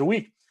 15 times a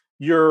week,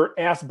 you're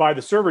asked by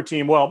the server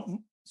team,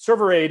 well,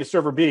 server A to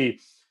server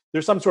B,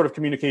 there's some sort of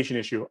communication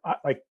issue.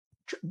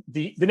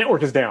 The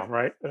network is down,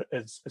 right,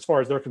 as far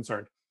as they're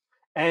concerned.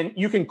 And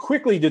you can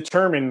quickly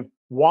determine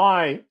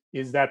why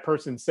is that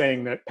person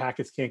saying that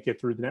packets can't get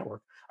through the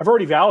network. I've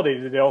already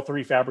validated that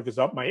L3 fabric is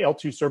up, my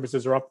L2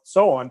 services are up,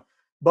 so on,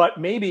 but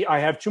maybe I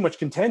have too much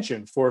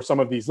contention for some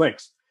of these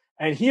links.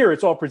 And here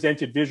it's all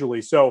presented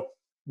visually. So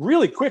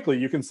really quickly,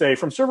 you can say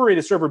from server A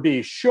to server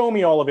B, show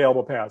me all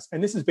available paths.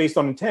 And this is based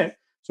on intent.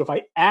 So if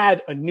I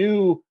add a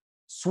new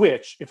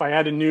switch, if I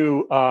add a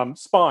new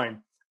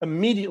spine,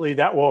 immediately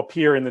that will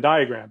appear in the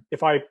diagram.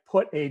 If I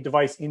put a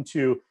device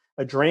into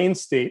a drain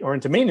state or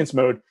into maintenance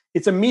mode,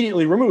 it's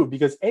immediately removed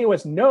because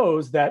AOS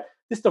knows that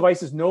this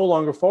device is no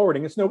longer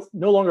forwarding. It's no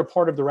longer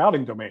part of the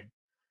routing domain.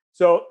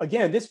 So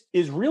again, this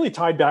is really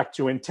tied back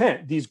to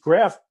intent. These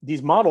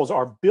models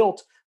are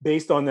built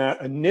based on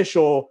that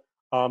initial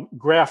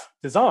graph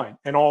design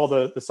and all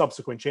the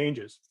subsequent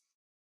changes.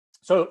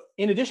 So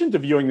in addition to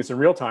viewing this in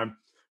real time,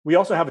 we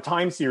also have a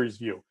time series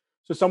view.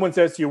 So someone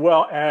says to you,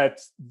 well, at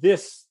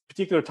this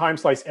particular time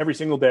slice every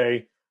single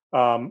day,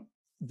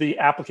 the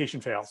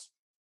application fails.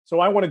 So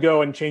I want to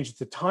go and change it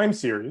to time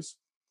series.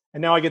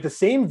 And now I get the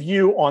same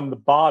view on the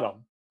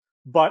bottom,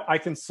 but I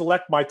can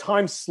select my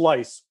time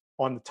slice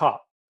on the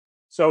top.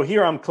 So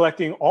here I'm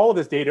collecting all of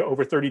this data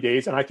over 30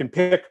 days, and I can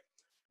pick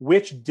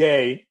which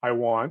day I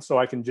want. So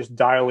I can just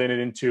dial it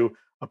into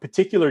a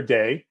particular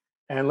day.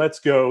 And let's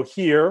go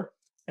here.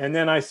 And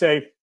then I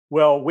say,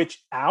 well,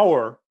 which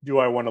hour do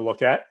I want to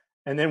look at?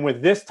 And then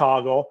with this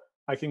toggle,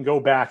 I can go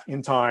back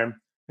in time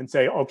and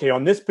say, okay,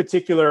 on this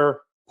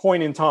particular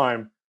point in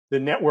time, the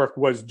network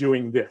was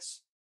doing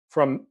this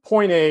from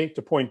point A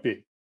to point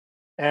B.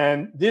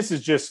 And this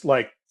is just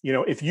like,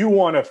 if you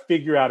want to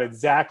figure out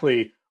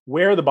exactly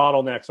where the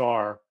bottlenecks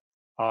are,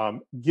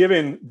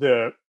 given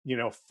the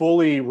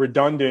fully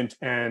redundant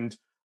and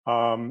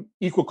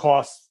equal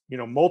cost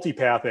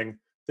multipathing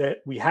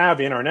that we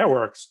have in our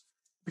networks,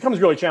 becomes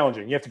really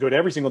challenging. You have to go to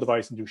every single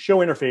device and do show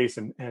interface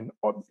and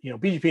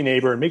BGP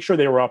neighbor and make sure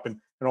they were up and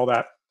all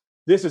that.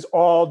 This is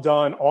all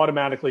done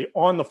automatically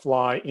on the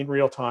fly in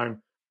real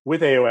time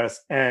with AOS.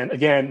 And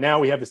again, now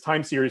we have this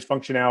time series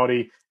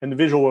functionality and the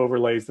visual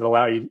overlays that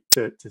allow you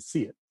to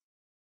see it.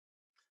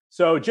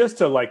 So just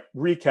to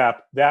recap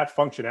that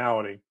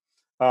functionality,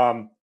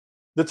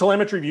 the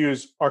telemetry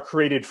views are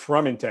created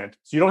from intent.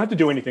 So you don't have to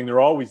do anything. They're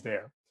always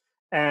there.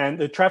 And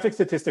the traffic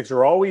statistics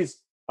are always,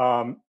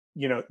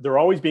 they're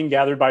always being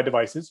gathered by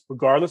devices,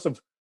 regardless of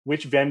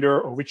which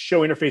vendor or which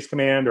show interface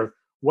command or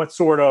what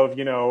sort of,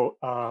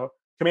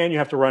 command you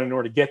have to run in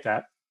order to get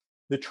that.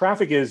 The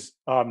traffic is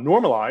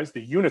normalized.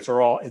 The units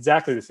are all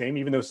exactly the same,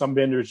 even though some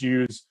vendors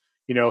use,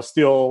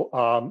 still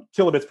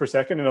kilobits per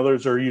second and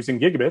others are using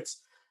gigabits.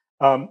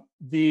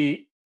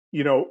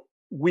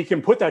 We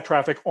can put that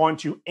traffic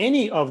onto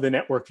any of the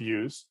network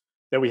views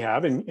that we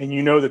have. And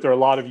that there are a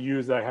lot of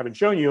views that I haven't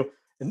shown you.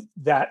 And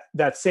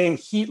that same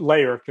heat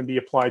layer can be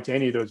applied to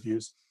any of those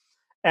views.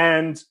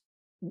 And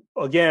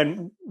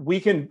again, we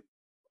can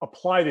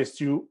apply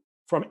this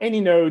from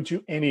any node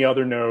to any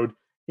other node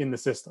in the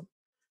system.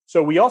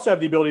 So we also have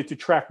the ability to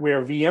track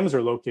where VMs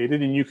are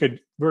located. And you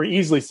could very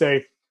easily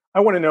say, I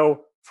want to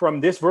know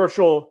from this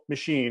virtual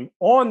machine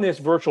on this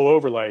virtual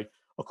overlay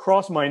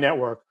across my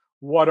network,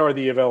 what are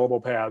the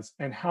available paths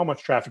and how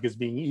much traffic is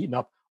being eaten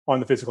up on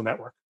the physical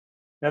network.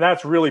 Now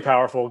that's really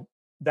powerful.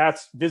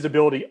 That's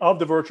visibility of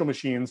the virtual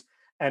machines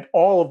and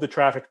all of the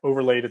traffic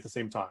overlaid at the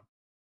same time.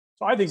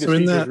 So I think this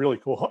feature is really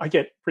cool. I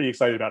get pretty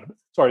excited about it.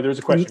 Sorry, there's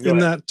a question. In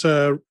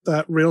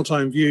that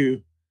real-time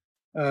view,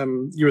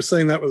 you were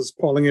saying that was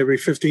polling every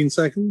 15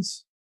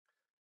 seconds?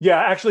 Yeah,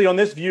 actually on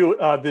this view,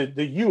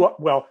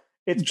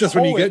 it's just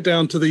polling when you get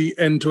down to the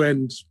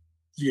end-to-end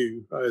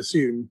view, I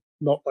assume,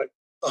 not like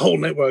the whole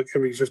network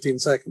every 15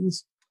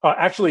 seconds.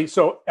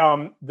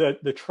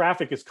 The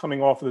traffic is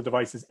coming off of the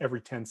devices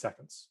every 10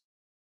 seconds.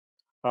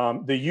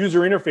 The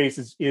user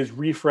interface is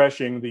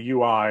refreshing the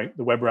UI,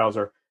 the web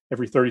browser,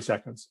 every 30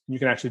 seconds. You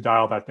can actually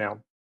dial that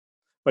down.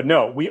 But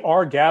no, we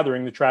are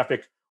gathering the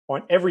traffic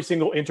on every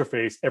single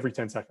interface every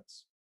 10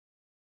 seconds.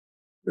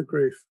 Good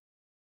grief.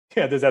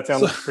 Yeah, does that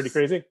sound pretty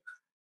crazy?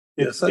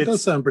 Yes, that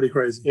does sound pretty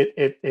crazy.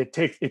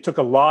 It took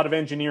a lot of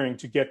engineering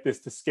to get this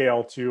to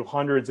scale to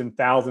hundreds and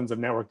thousands of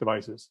network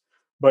devices.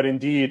 But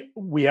indeed,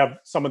 we have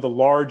some of the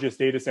largest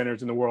data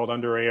centers in the world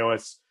under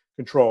AOS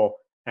control,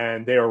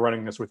 and they are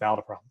running this without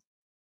a problem.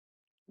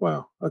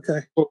 Wow,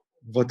 okay.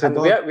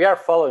 We are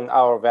following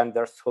our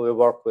vendors who we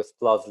work with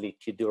closely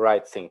to do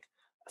right thing.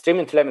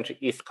 Streaming telemetry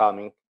is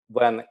coming.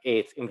 When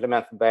it's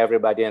implemented by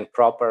everybody and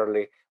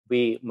properly,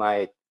 we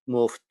might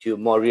move to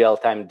more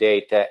real-time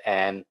data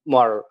and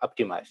more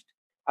optimized.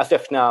 As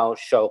of now,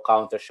 show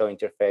counter, show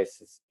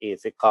interfaces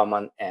is a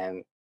common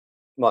and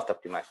most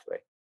optimized way.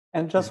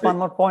 And just one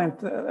more point.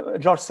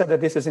 George said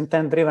that this is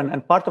intent-driven,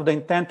 and part of the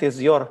intent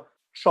is your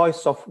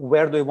choice of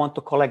where do you want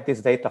to collect this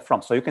data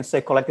from. So you can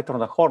say collect it from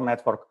the whole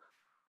network,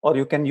 or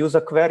you can use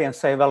a query and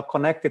say, well,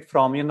 connect it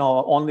from,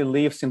 only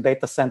lives in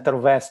data center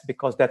west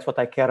because that's what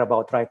I care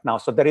about right now.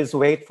 So there is a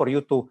way for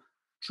you to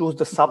choose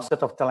the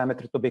subset of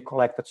telemetry to be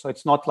collected. So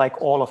it's not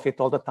like all of it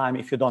all the time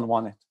if you don't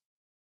want it.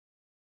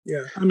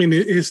 Yeah, I mean,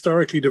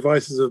 historically,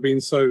 devices have been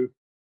so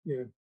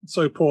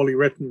poorly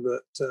written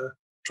that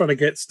trying to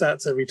get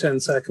stats every 10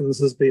 seconds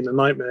has been a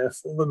nightmare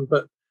for them.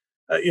 But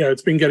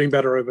it's been getting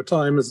better over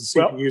time as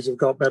the CPUs have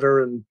got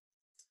better,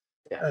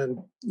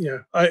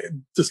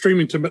 the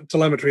streaming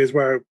telemetry is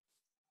where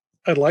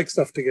I'd like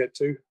stuff to get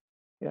to.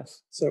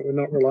 Yes. So we're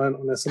not reliant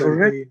on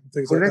SLAP and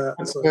things like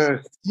that. So.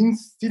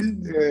 Seems still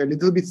a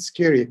little bit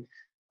scary.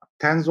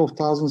 Tens of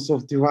thousands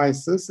of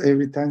devices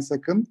every 10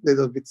 seconds, a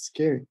little bit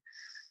scary.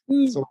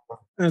 So,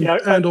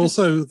 and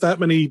also that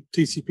many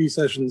TCP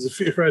sessions, if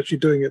you're actually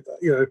doing it,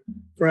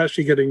 for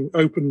actually getting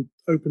open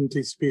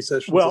TCP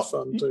sessions is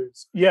fun too.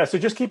 So. Yeah, so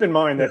just keep in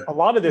mind that a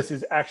lot of this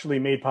is actually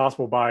made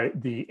possible by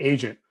the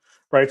agent,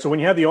 right? So when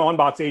you have the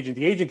on-box agent,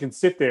 the agent can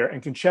sit there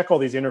and can check all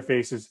these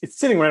interfaces. It's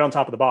sitting right on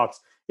top of the box.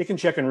 It can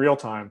check in real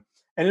time.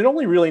 And it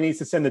only really needs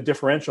to send the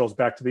differentials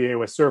back to the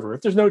AOS server.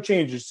 If there's no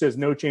change, it says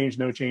no change,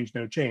 no change,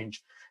 no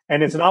change.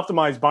 And it's an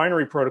optimized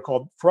binary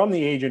protocol from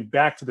the agent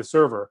back to the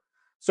server.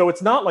 So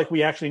it's not like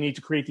we actually need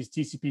to create these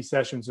TCP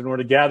sessions in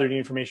order to gather the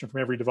information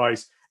from every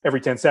device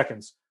every 10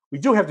 seconds. We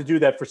do have to do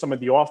that for some of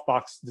the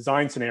off-box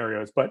design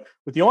scenarios, but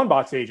with the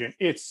on-box agent,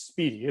 it's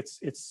speedy,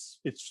 it's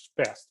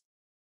fast.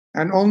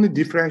 And only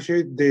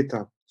differentiate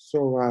data.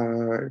 So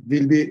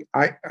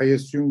I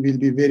assume will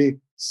be very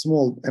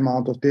small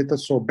amount of data.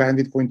 So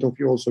bandwidth point of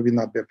view also will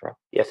not be a problem.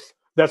 Yes,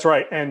 that's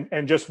right.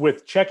 And just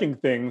with checking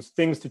things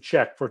to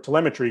check for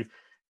telemetry,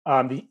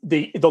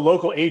 the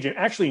local agent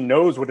actually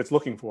knows what it's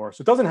looking for.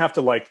 So it doesn't have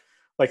to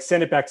like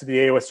send it back to the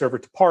AOS server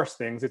to parse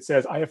things. It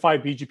says, I have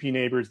 5 BGP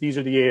neighbors. These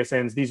are the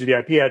ASNs. These are the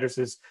IP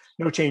addresses.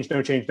 No change,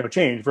 no change, no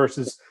change,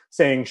 versus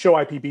saying show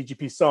IP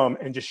BGP sum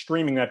and just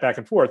streaming that back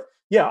and forth.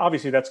 Yeah,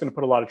 obviously that's going to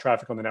put a lot of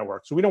traffic on the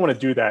network. So we don't want to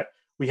do that.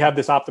 We have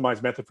this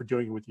optimized method for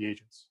doing it with the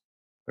agents.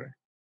 Okay.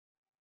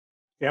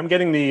 Yeah, I'm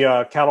getting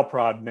the cattle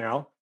prod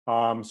now.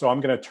 So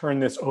I'm going to turn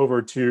this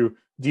over to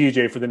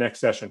DJ for the next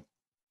session.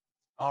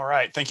 All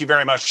right. Thank you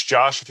very much,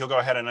 Josh. If you'll go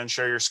ahead and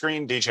unshare your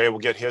screen, DJ will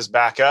get his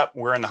back up.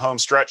 We're in the home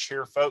stretch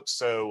here, folks.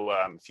 So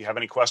if you have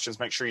any questions,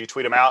 make sure you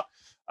tweet them out.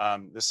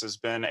 This has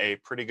been a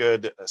pretty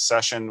good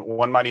session.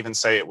 One might even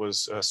say it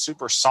was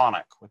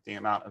supersonic with the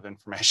amount of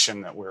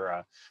information that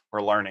we're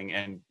learning.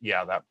 And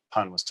yeah, that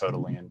pun was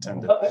totally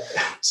intended.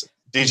 So,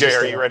 DJ,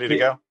 are you ready to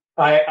go?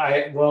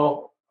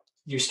 Well,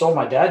 you stole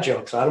my dad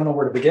jokes. I don't know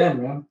where to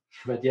begin, man.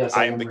 But yes,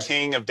 I am the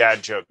king of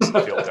dad jokes in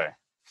field day.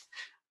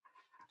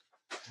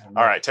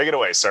 All right, take it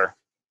away, sir.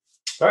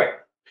 All right.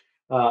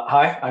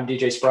 Hi, I'm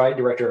DJ Spry,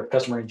 Director of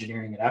Customer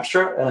Engineering at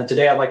Apstra.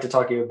 Today, I'd like to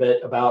talk to you a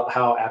bit about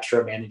how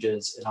Apstra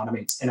manages and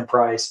automates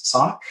enterprise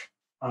Sonic,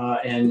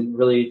 and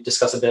really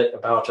discuss a bit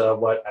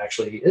about what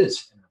actually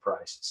is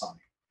enterprise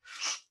Sonic.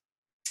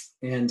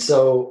 And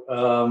so,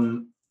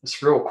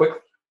 just real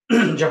quick,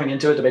 jumping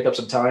into it to make up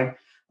some time,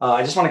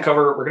 I just want to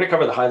cover, we're going to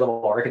cover the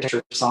high-level architecture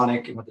of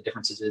Sonic and what the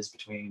differences is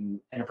between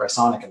enterprise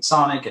Sonic and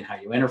Sonic and how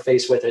you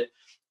interface with it.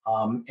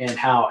 And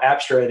how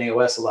Apstra and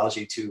AOS allows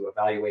you to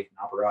evaluate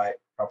and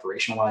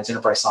operationalize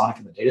enterprise Sonic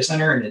in the data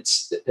center. And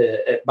it's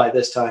by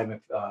this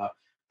time, for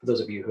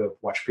those of you who have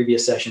watched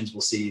previous sessions,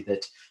 will see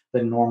that the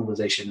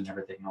normalization and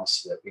everything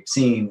else that we've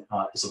seen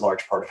is a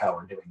large part of how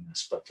we're doing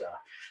this. But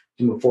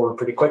to move forward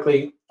pretty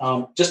quickly,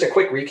 just a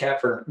quick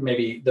recap for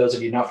maybe those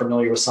of you not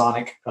familiar with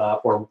Sonic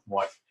or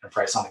what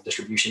enterprise Sonic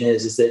distribution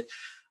is that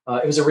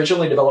it was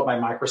originally developed by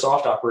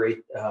Microsoft to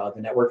operate the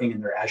networking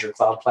in their Azure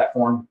cloud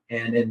platform.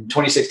 And in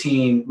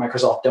 2016,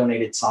 Microsoft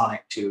donated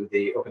Sonic to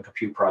the Open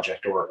Compute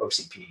Project, or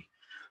OCP.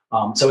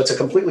 So it's a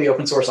completely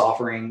open source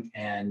offering.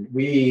 And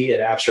we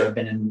at Apstra have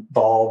been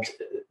involved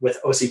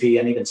with OCP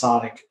and even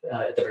Sonic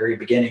at the very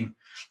beginning.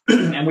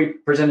 And we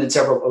presented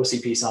several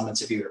OCP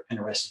summits. If you're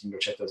interested, you can go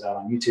check those out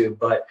on YouTube.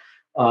 But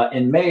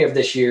in May of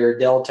this year,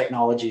 Dell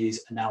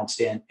Technologies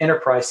announced an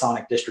enterprise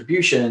Sonic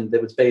distribution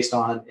that was based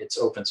on its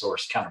open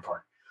source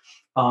counterpart.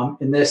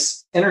 And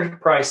this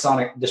enterprise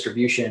Sonic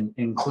distribution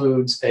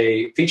includes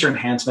a feature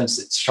enhancements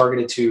that's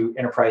targeted to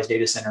enterprise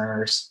data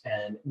centers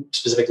and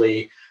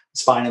specifically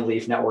spine and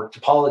leaf network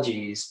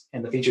topologies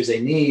and the features they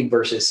need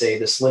versus, say,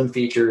 the slim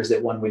features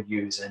that one would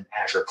use in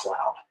Azure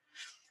Cloud.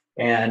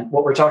 And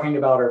what we're talking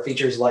about are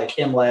features like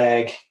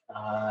MLAG,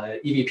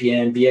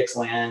 EVPN,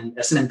 VXLAN,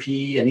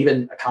 SNMP, and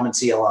even a common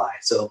CLI.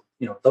 So,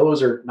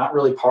 those are not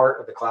really part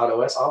of the Cloud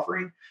OS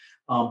offering.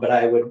 But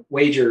I would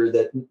wager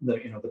that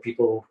the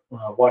people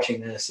watching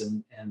this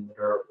and that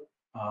are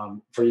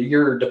for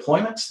your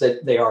deployments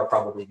that they are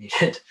probably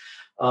needed.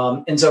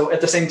 And so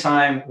at the same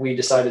time, we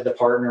decided to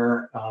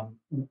partner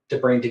to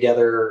bring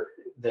together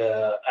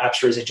the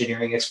Apstra's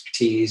engineering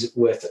expertise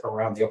with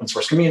around the open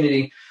source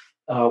community,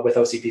 with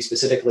OCP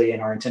specifically,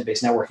 and our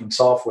intent-based networking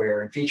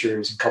software and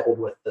features, and coupled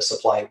with the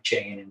supply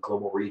chain and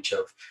global reach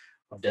of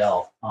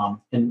Dell.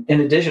 And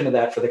in addition to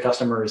that, for the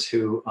customers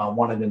who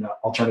wanted an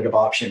alternative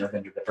option or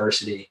vendor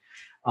diversity,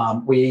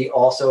 we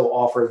also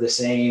offer the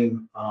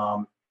same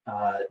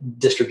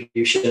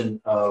distribution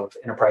of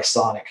enterprise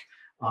Sonic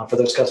for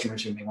those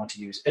customers who may want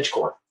to use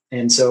EdgeCore.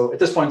 And so at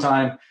this point in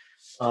time,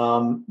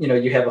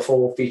 you have a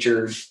full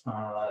featured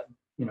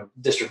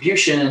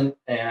distribution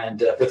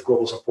and with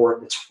global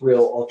support, it's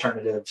real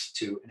alternatives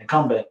to an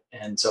incumbent.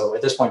 And so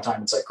at this point in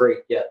time, it's like, great,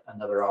 yet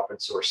another open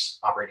source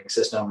operating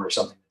system or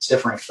something that's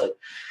different. But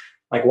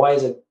like, why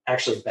is it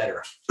actually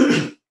better?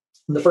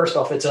 The first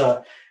off,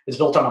 it's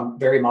built on a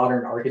very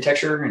modern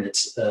architecture, and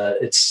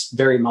it's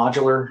very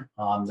modular.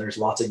 There's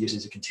lots of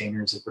uses of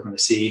containers that we're going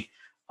to see.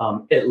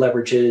 It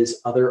leverages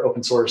other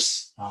open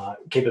source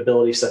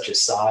capabilities such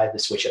as SI, the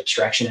switch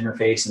abstraction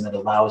interface, and that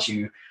allows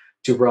you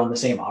to run the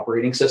same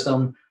operating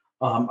system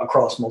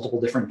across multiple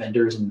different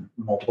vendors and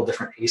multiple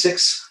different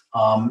ASICs.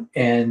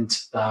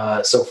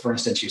 So for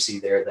instance, you see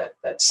there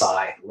that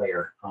SI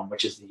layer,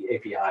 which is the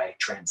API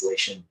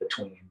translation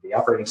between the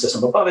operating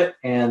system above it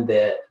and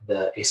the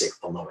ASIC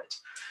below it.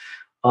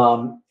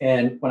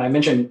 And when I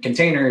mentioned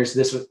containers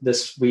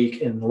this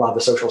week in a lot of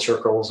the social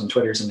circles and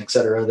Twitters and et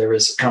cetera, there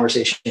was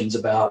conversations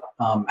about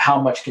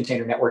how much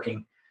container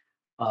networking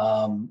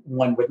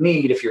one would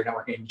need if you're a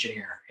networking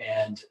engineer.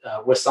 And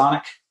with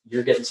Sonic,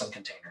 you're getting some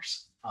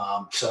containers.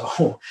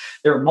 So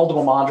there are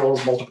multiple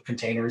modules, multiple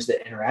containers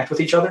that interact with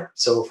each other.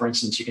 So for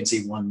instance, you can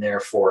see one there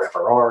for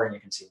FRR, and you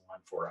can see one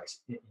for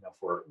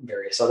for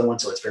various other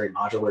ones. So it's very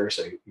modular,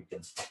 so you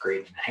can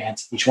upgrade and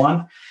enhance each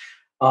one.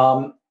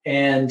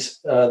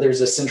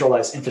 There's a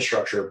centralized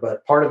infrastructure,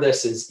 but part of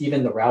this is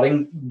even the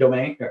routing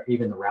domain, or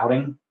even the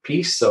routing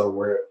piece. So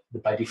where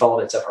by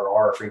default it's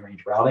FRR, free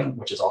range routing,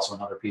 which is also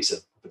another piece of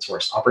open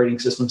source operating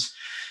systems,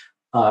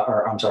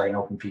 an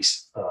open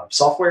piece of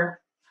software.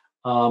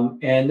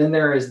 And then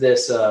there is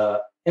this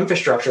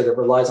infrastructure that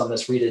relies on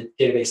this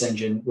database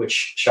engine,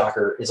 which,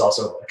 shocker, is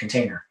also a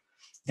container.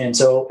 And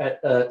so at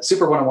a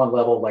super one-on-one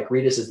level, like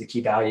Redis is the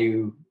key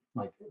value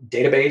like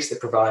database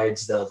that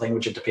provides the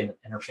language independent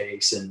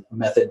interface and a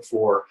method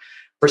for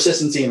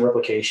persistency and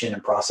replication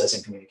and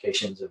processing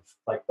communications of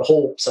like the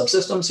whole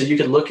subsystem. So you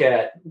could look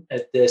at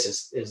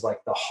this as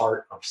like the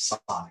heart of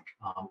Sonic,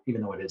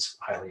 even though it is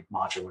highly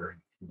modular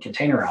and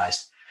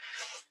containerized.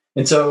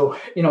 And so,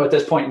 at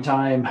this point in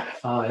time,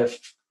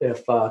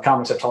 if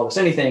comics have taught us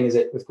anything, is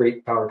that with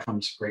great power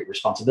comes great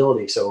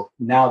responsibility. So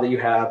now that you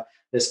have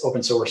this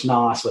open source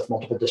NOS with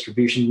multiple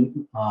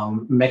distribution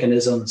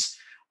mechanisms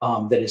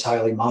that is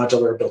highly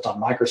modular, built on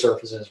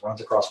microservices,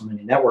 runs across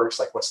many networks,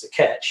 like what's the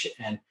catch?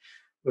 And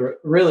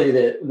really,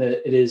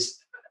 it is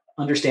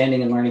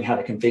understanding and learning how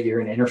to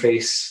configure an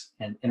interface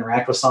and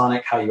interact with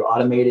Sonic, how you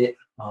automate it,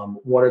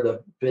 what are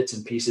the bits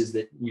and pieces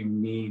that you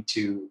need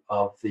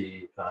of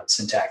the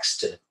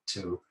syntax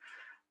to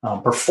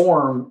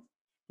perform,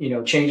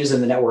 changes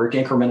in the network,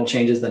 incremental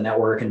changes in the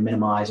network, and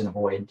minimize and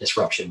avoid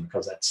disruption,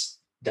 because that's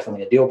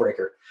definitely a deal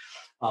breaker.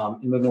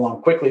 And moving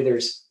along quickly,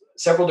 there's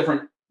several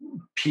different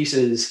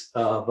pieces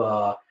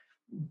of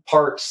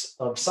parts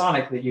of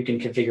Sonic that you can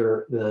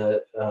configure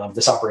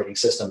this operating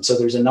system. So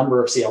there's a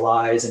number of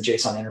CLIs and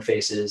JSON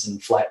interfaces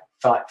and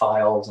flat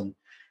files and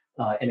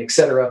et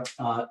cetera.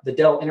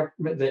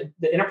 The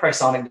enterprise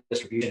Sonic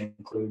distribution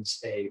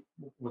includes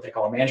what they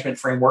call a management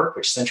framework,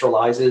 which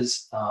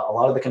centralizes a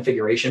lot of the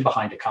configuration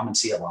behind a common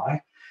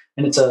CLI.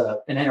 And it's an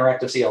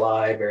interactive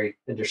CLI, very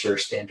industry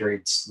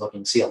standards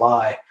looking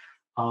CLI.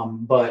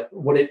 But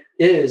what it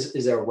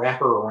is a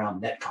wrapper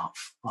around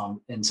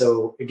netconf. And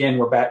so again,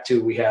 we're back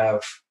to, we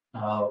have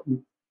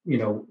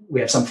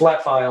some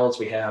flat files,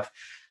 we have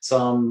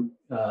some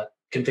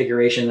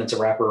configuration that's a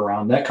wrapper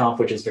around netconf,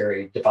 which is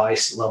very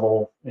device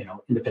level,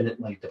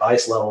 independently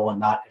device level and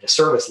not at a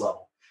service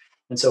level.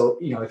 And so,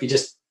 if you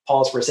just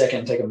pause for a second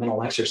and take a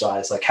mental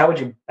exercise, like how would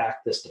you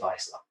back this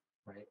device up,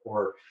 right?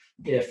 Or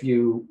if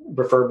you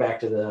refer back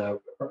to the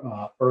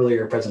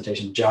earlier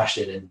presentation Josh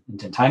did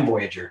in Time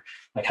Voyager,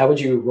 like how would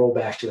you roll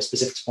back to a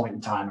specific point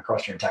in time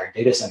across your entire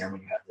data center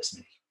when you have this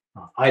many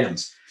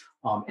items,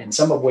 and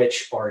some of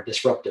which are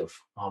disruptive,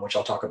 which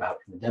I'll talk about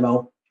in the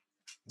demo.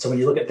 So when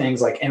you look at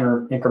things like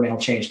incremental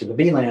change to the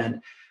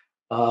VLAN,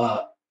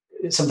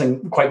 it's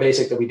something quite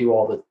basic that we do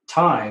all the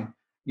time.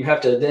 You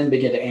have to then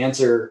begin to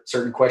answer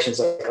certain questions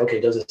like,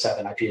 okay, does this have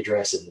an IP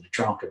address? Is it a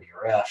trunk of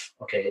URF?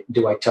 Okay,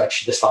 do I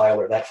touch this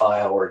file or that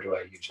file, or do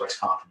I use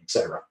RESTconf, et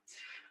cetera?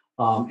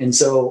 And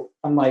so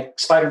unlike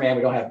Spider-Man,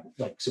 we don't have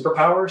like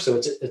superpowers. So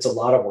it's a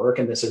lot of work.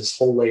 And this is a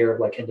whole layer of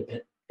like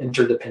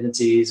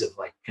interdependencies of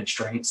like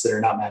constraints that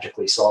are not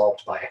magically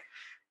solved by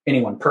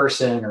any one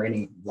person or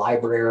any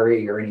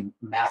library or any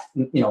math,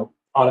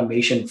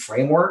 automation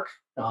framework.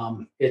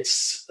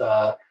 It's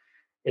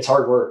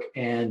hard work.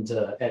 And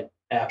at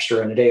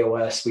Apstra and at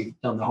AOS, we've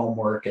done the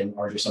homework and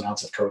arduous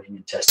amounts of coding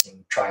and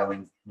testing,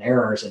 trialing and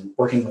errors, and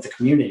working with the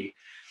community.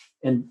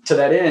 And to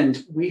that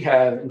end, we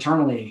have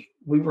internally,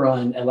 we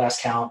run at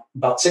last count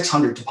about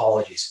 600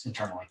 topologies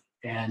internally.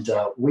 And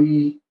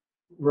we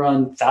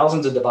run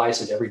thousands of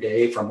devices every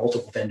day from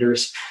multiple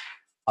vendors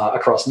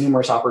across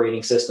numerous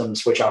operating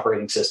systems, switch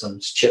operating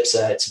systems,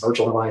 chipsets,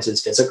 virtual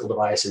devices, physical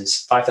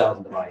devices,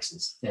 5,000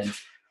 devices. And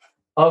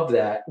of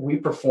that, we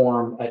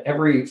perform at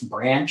every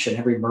branch and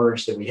every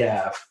merge that we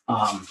have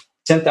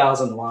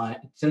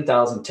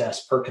 10,000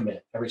 tests per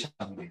commit every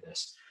time we do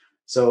this.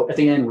 So at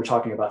the end, we're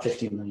talking about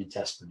 15 million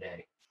tests per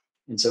day.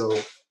 And so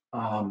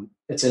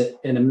it's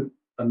an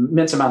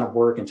immense amount of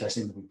work and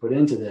testing that we put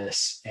into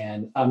this.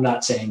 And I'm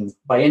not saying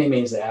by any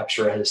means that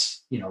Apstra has,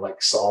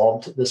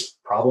 solved this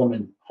problem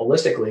and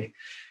holistically,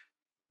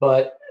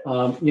 but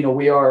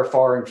we are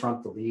far in front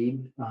of the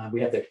lead.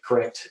 We have the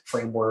correct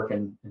framework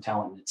and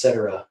talent, et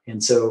cetera.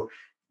 And so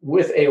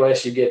with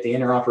AOS, you get the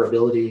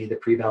interoperability, the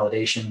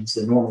pre-validations,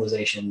 the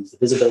normalizations, the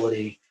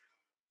visibility,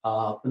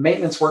 the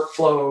maintenance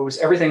workflows,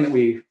 everything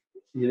that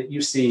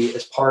you see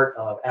as part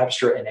of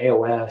Apstra and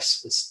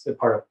AOS. It's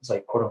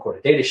like quote unquote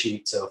a data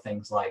sheet. So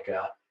things like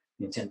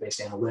intent-based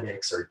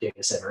analytics or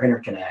data center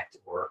interconnect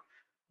or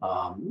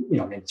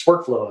maintenance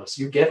workflows.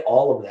 You get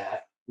all of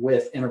that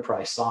with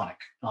Enterprise Sonic.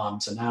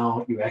 So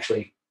now you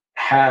actually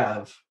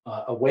have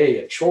a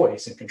way of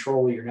choice and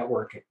control your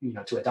network,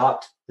 to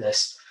adopt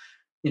this,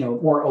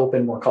 more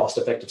open, more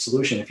cost-effective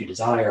solution if you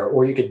desire,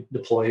 or you could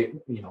deploy,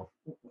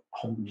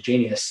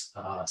 homogeneous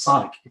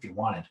Sonic if you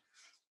wanted.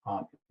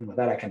 And with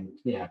that, I can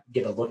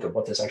give a look at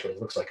what this actually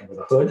looks like under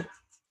the hood,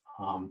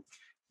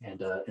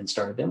 and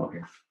start a demo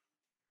here.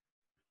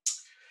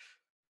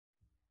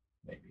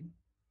 Maybe.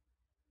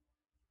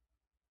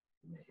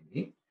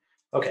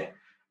 Okay.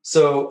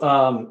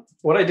 So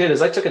what I did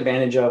is I took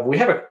advantage of, we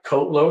have a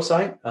Colo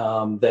site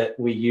that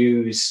we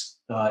use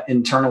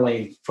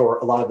internally for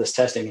a lot of this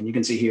testing. And you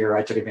can see here,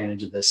 I took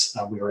advantage of this.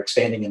 We were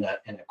expanding in a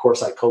core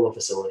site Colo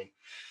facility.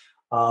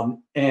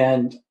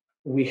 And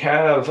we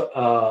have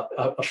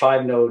a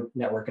 5-node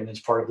network, and as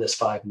part of this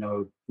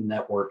 5-node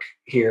network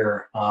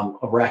here, a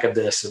rack of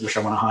this, which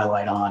I want to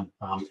highlight on.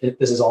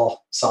 This is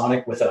all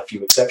sonic with a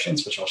few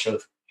exceptions, which I'll show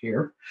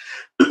here.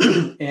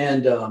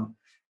 And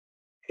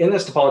in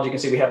this topology, you can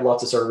see we have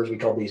lots of servers. We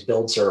call these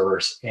build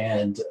servers.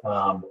 And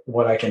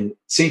what I can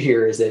see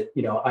here is that,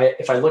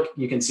 if I look,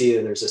 you can see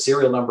that there's a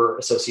serial number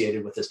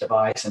associated with this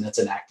device, and it's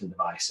an active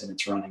device, and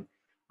it's running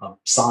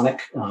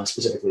sonic,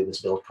 specifically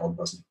this build called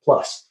BuzzNet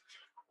Plus.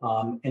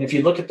 And if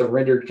you look at the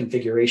rendered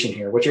configuration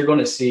here, what you're going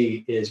to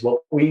see is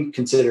what we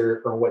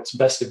consider, or what's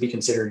best to be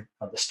considered,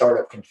 the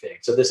startup config.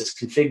 So this is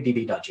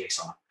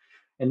config.db.json.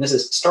 And this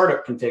is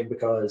startup config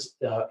because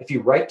if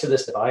you write to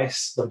this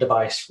device, the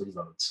device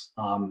reloads,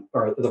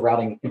 or the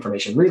routing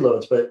information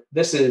reloads, but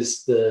this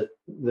is the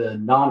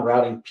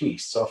non-routing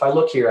piece. So if I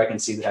look here, I can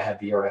see that I have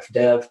VRF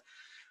dev,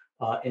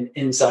 and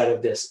inside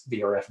of this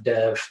VRF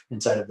dev,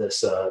 inside of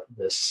this,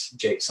 this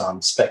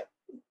JSON spec,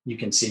 you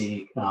can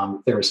see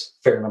there's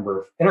a fair number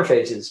of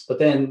interfaces, but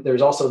then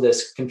there's also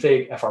this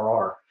config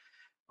FRR.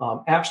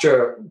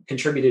 Apstra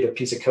contributed a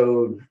piece of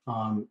code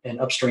and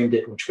upstreamed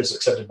it, which was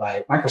accepted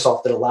by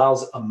Microsoft, that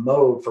allows a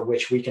mode for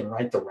which we can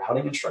write the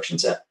routing instruction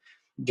set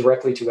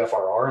directly to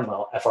FRR and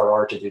allow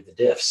FRR to do the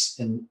diffs.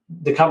 And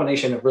the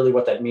combination of really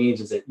what that means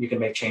is that you can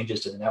make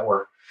changes to the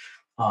network,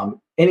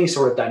 any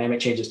sort of dynamic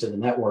changes to the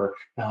network,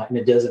 and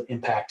it doesn't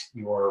impact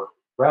your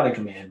routing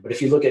command. But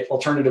if you look at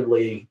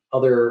alternatively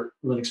other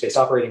Linux-based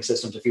operating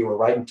systems, if you were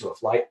writing to a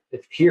flight,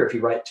 if you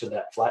write to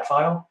that flat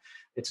file,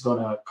 it's going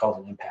to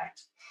cause an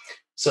impact.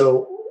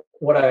 So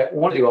what I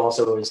want to do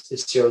also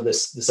is show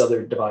this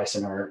other device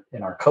in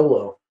our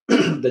colo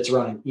that's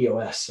running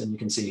EOS, and you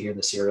can see here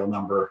the serial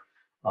number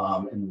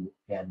and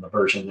the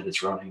version that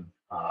it's running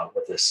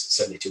with this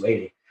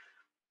 7280.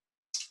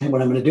 And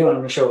what I'm going to do, I'm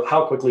going to show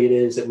how quickly it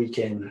is that we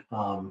can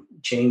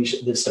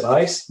change this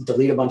device,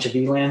 delete a bunch of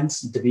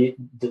VLANs, delete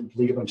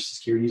a bunch of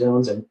security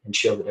zones, and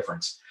show the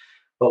difference.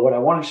 But what I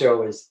want to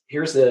show is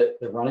here's the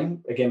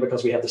running, again,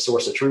 because we have the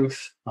source of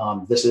truth.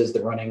 This is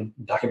the running.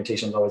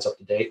 Documentation is always up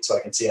to date. So I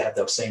can see I have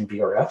those same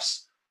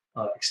VRFs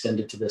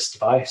extended to this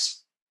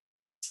device.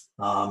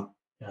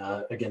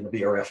 Again, the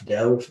VRF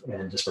dev,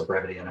 and just for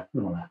brevity, I don't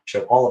want to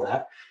show all of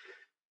that.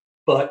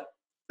 But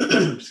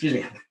excuse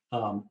me,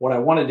 what I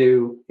want to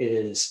do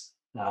is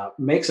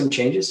make some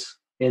changes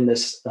in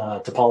this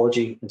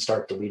topology and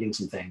start deleting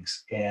some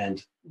things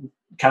and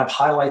kind of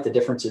highlight the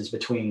differences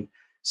between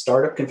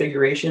startup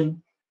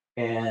configuration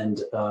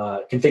and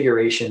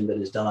configuration that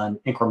is done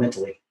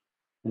incrementally.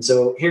 And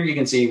so here you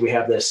can see we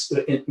have this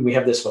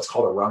what's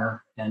called a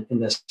runner, and in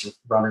this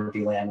runner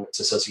VLAN,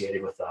 it's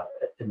associated with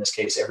in this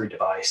case every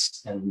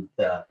device in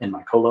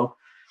my colo.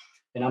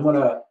 And I'm going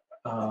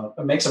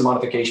to make some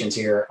modifications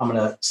here. I'm going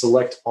to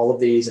select all of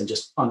these and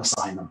just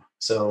unassign them.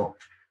 So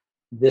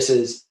this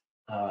is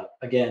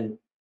again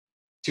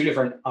 2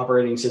 different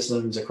operating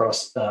systems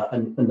across a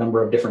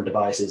number of different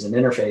devices and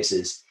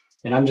interfaces.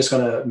 And I'm just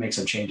going to make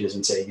some changes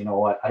and say, you know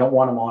what, I don't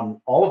want them on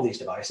all of these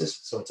devices.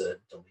 So it's a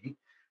delete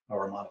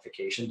or a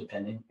modification,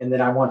 depending. And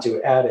then I want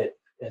to add it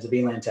as a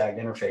VLAN tagged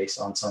interface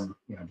on some,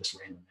 just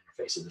random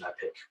interfaces that I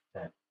pick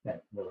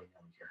that really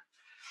here.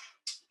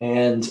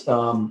 And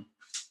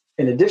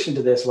in addition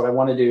to this, what I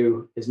want to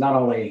do is not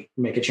only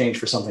make a change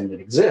for something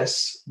that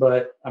exists,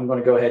 but I'm going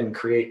to go ahead and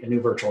create a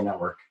new virtual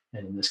network.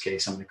 And in this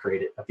case, I'm going to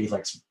create a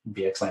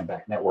VXLAN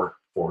backed network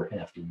for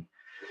NFD.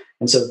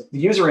 And so the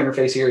user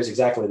interface here is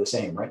exactly the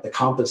same, right? The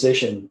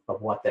composition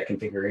of what that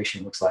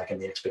configuration looks like and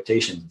the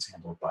expectations is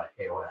handled by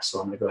AOS. So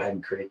I'm going to go ahead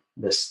and create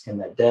this in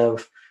that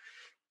dev,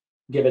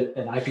 give it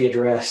an IP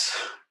address,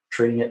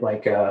 treating it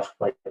like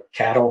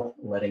cattle,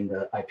 letting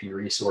the IP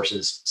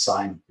resources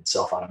sign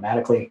itself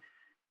automatically.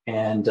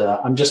 And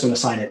I'm just going to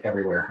sign it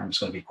everywhere. I'm just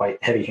going to be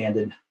quite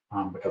heavy-handed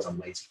because I'm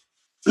lazy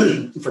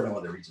for no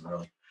other reason,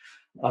 really.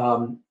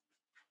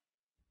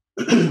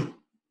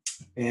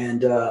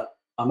 And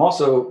I'm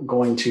also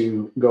going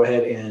to go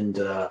ahead and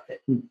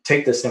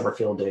take this network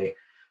field day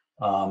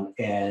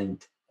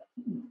and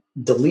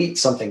delete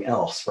something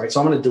else, right?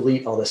 So I'm going to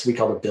delete all this we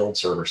call a build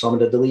server. So I'm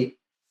going to delete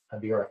a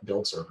VRF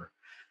build server.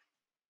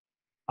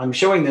 I'm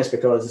showing this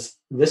because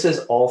this is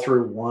all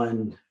through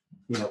one,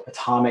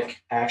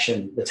 atomic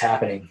action that's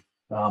happening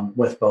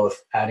with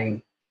both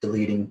adding,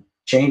 deleting,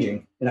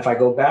 changing. And if I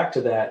go back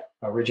to that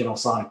original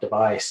Sonic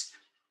device,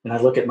 and I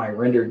look at my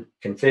rendered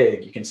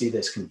config, you can see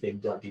this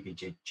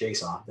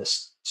config.db.json,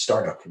 this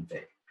startup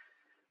config.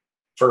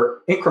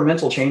 For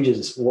incremental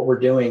changes, what we're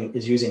doing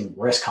is using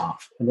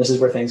resconf. And this is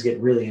where things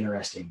get really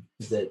interesting,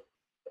 is that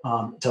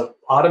to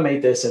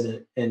automate this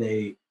in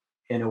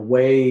a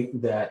way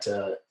that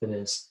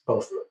is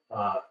both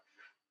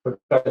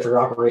productive for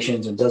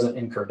operations and doesn't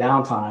incur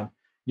downtime,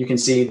 you can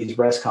see these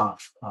resconf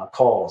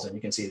calls, and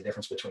you can see the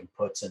difference between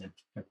puts and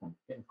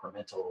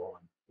incremental,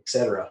 and et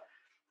cetera.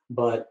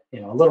 But a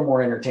little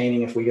more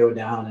entertaining if we go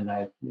down and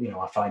I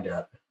find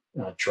a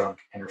trunk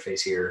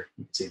interface here.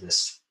 You can see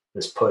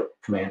this put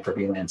command for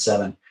VLAN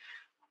 7.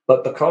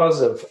 But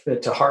because of,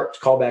 to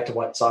call back to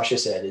what Sasha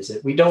said, is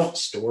that we don't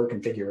store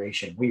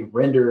configuration. We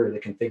render the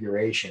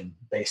configuration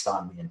based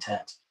on the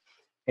intent.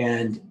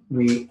 And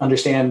we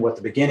understand what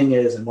the beginning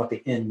is and what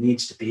the end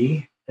needs to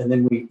be. And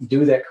then we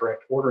do that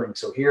correct ordering.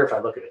 So here, if I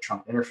look at a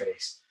trunk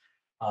interface,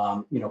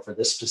 for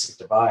this specific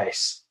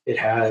device, it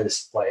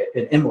has like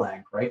an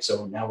MLAG, right?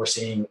 So now we're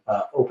seeing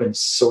open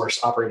source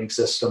operating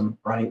system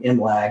running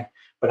MLAG,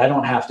 but I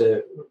don't have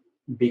to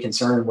be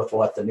concerned with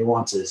what the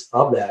nuances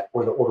of that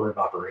or the order of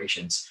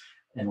operations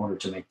in order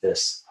to make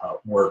this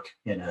work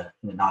in a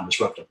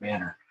non-disruptive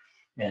manner.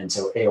 And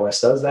so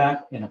AOS does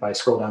that. And if I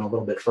scroll down a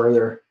little bit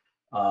further,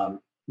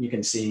 you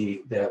can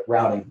see the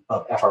routing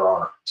of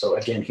FRR. So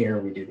again, here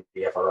we do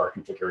the FRR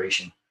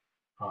configuration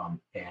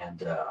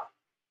and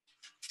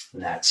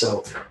that.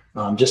 So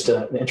just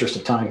in the interest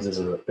of time, because there's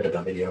a bit of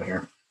a video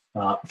here.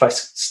 If I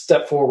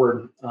step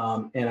forward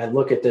and I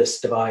look at this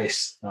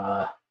device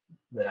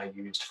that I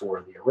used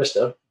for the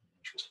Arista, in the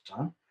interest of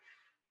time,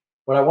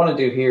 what I want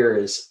to do here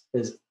is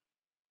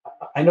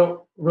I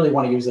don't really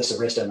want to use this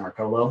Arista in our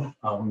colo.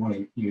 We want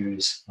to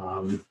use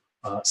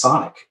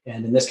Sonic.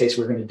 And in this case,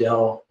 we're going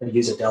to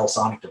use a Dell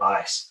Sonic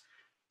device.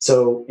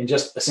 So in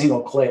just a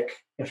single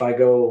click, if I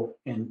go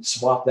and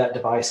swap that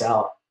device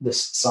out,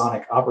 this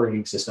Sonic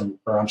operating system,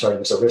 or I'm sorry,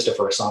 this Arista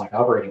for a Sonic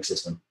operating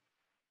system,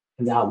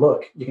 and now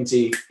look, you can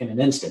see in an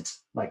instant,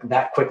 like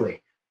that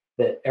quickly,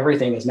 that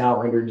everything is now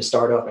rendered to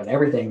start up and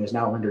everything is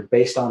now rendered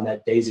based on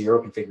that day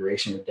zero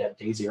configuration of that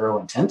day zero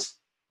intent.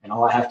 And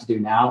all I have to do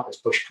now is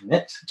push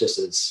commit, just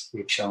as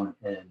we've shown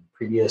in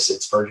previous,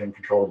 it's version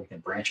control, you can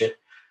branch it.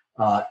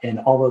 And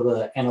all of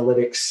the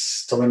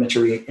analytics,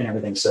 telemetry, and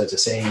everything stays the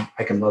same.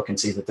 I can look and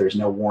see that there's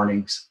no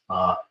warnings.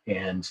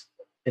 And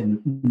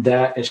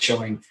that is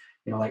showing,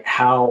 like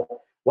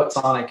what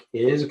Sonic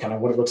is, kind of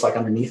what it looks like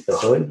underneath the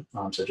hood.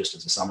 So just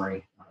as a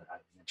summary, out of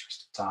the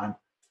interest of time,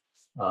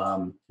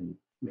 and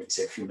maybe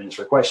save a few minutes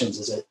for questions,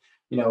 is that,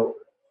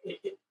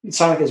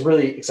 Sonic is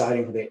really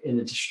exciting for the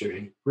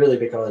industry, really,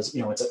 because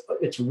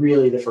it's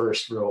really the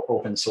first real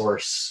open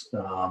source,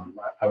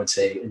 I would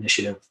say,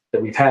 initiative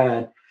that we've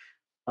had,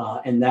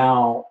 and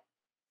now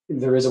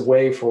there is a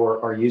way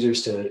for our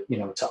users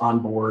to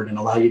onboard and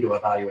allow you to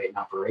evaluate and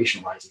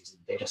operationalize these in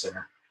the data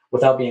center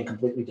without being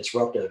completely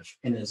disruptive.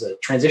 And as a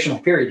transitional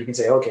period, you can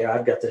say, okay,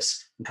 I've got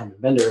this incumbent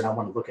vendor and I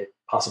want to look at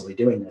possibly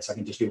doing this. I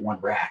can just do one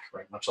rack,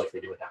 right? Much like they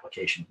do with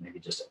applications, maybe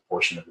just a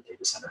portion of the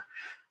data center.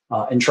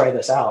 And try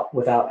this out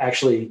without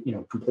actually,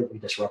 completely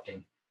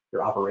disrupting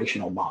your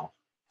operational model.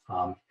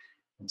 And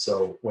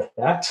so with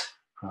that,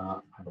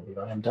 I believe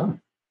I am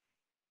done.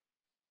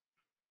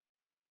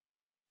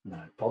 And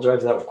I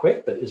apologize that was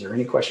quick, but is there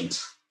any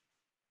questions?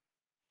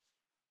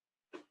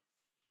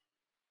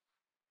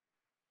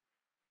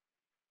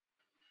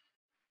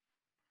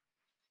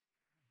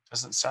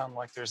 Doesn't sound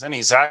like there's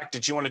any. Zach,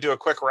 did you want to do a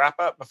quick wrap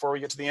up before we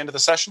get to the end of the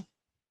session?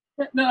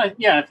 No,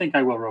 yeah, I think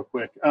I will real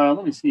quick.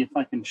 Let me see if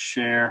I can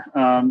share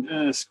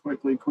just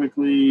quickly.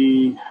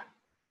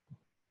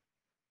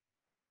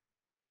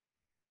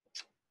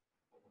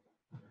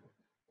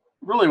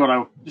 Really what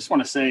I just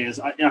want to say is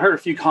I heard a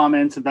few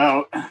comments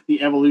about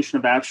the evolution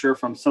of Apstra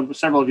from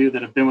several of you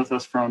that have been with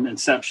us from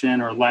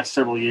inception or last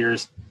several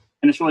years.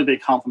 And it's really a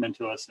big compliment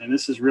to us. And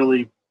this is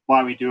really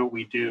why we do what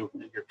we do.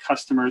 Your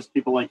customers,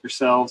 people like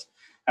yourselves,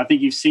 I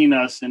think you've seen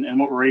us and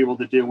what we're able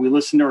to do. We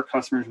listen to our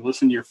customers, we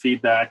listen to your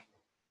feedback.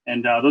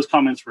 And those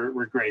comments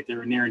were great. They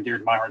were near and dear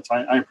to my heart. So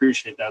I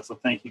appreciate that. So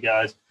thank you,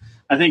 guys.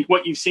 I think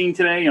what you've seen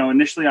today,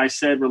 initially I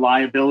said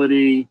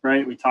reliability,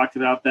 right? We talked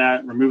about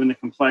that, removing the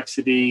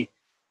complexity,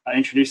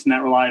 introducing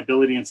that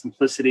reliability and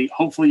simplicity.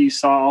 Hopefully you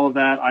saw all of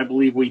that. I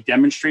believe we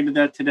demonstrated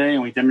that today,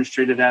 and we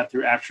demonstrated that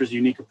through Apstra's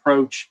unique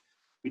approach.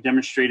 We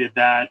demonstrated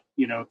that,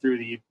 through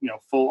the,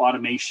 full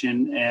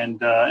automation and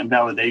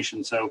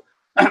validation. So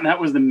that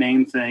was the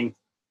main thing.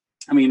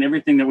 I mean,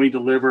 everything that we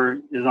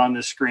deliver is on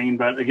this screen.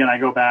 But again, I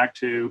go back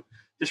to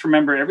just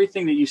remember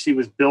everything that you see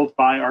was built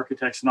by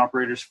architects and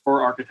operators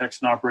for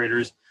architects and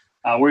operators.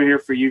 We're here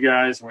for you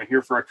guys, and we're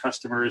here for our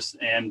customers.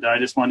 And I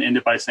just want to end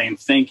it by saying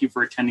thank you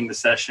for attending the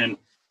session.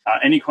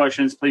 Any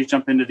questions, please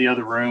jump into the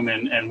other room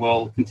and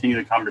we'll continue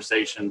the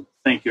conversation.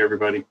 Thank you,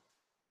 everybody.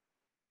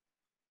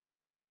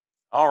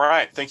 All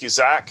right. Thank you,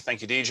 Zach.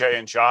 Thank you, DJ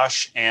and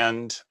Josh,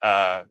 and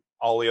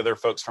all the other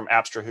folks from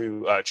Apstra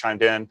who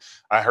chimed in.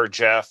 I heard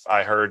Jeff.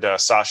 I heard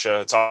Sasha.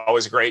 It's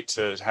always great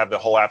to have the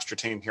whole Apstra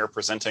team here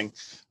presenting.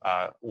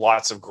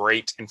 Lots of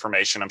great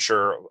information. I'm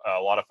sure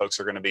a lot of folks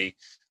are going to be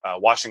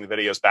watching the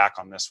videos back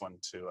on this one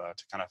to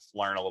kind of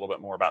learn a little bit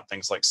more about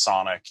things like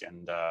Sonic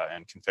and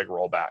config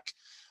rollback.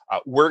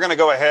 We're going to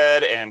go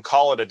ahead and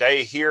call it a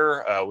day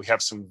here. We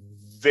have some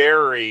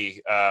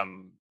very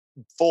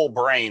full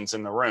brains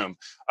in the room.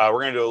 We're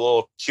going to do a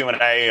little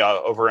Q&A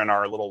over in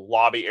our little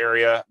lobby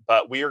area,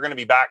 but we are going to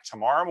be back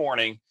tomorrow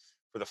morning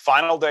for the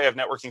final day of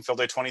Networking Field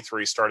Day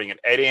 23, starting at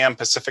 8 a.m.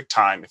 Pacific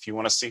time. If you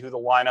want to see who the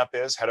lineup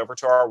is, head over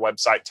to our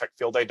website,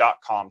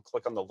 techfieldday.com.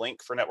 Click on the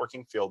link for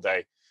Networking Field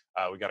Day.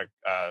 We got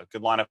a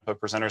good lineup of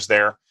presenters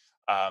there.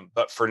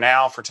 But for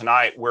now, for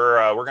tonight,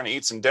 we're going to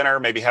eat some dinner,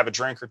 maybe have a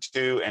drink or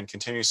two, and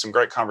continue some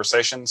great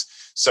conversations.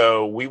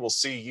 So we will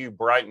see you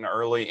bright and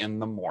early in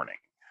the morning.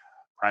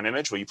 Prime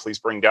Image, will you please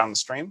bring down the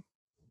stream?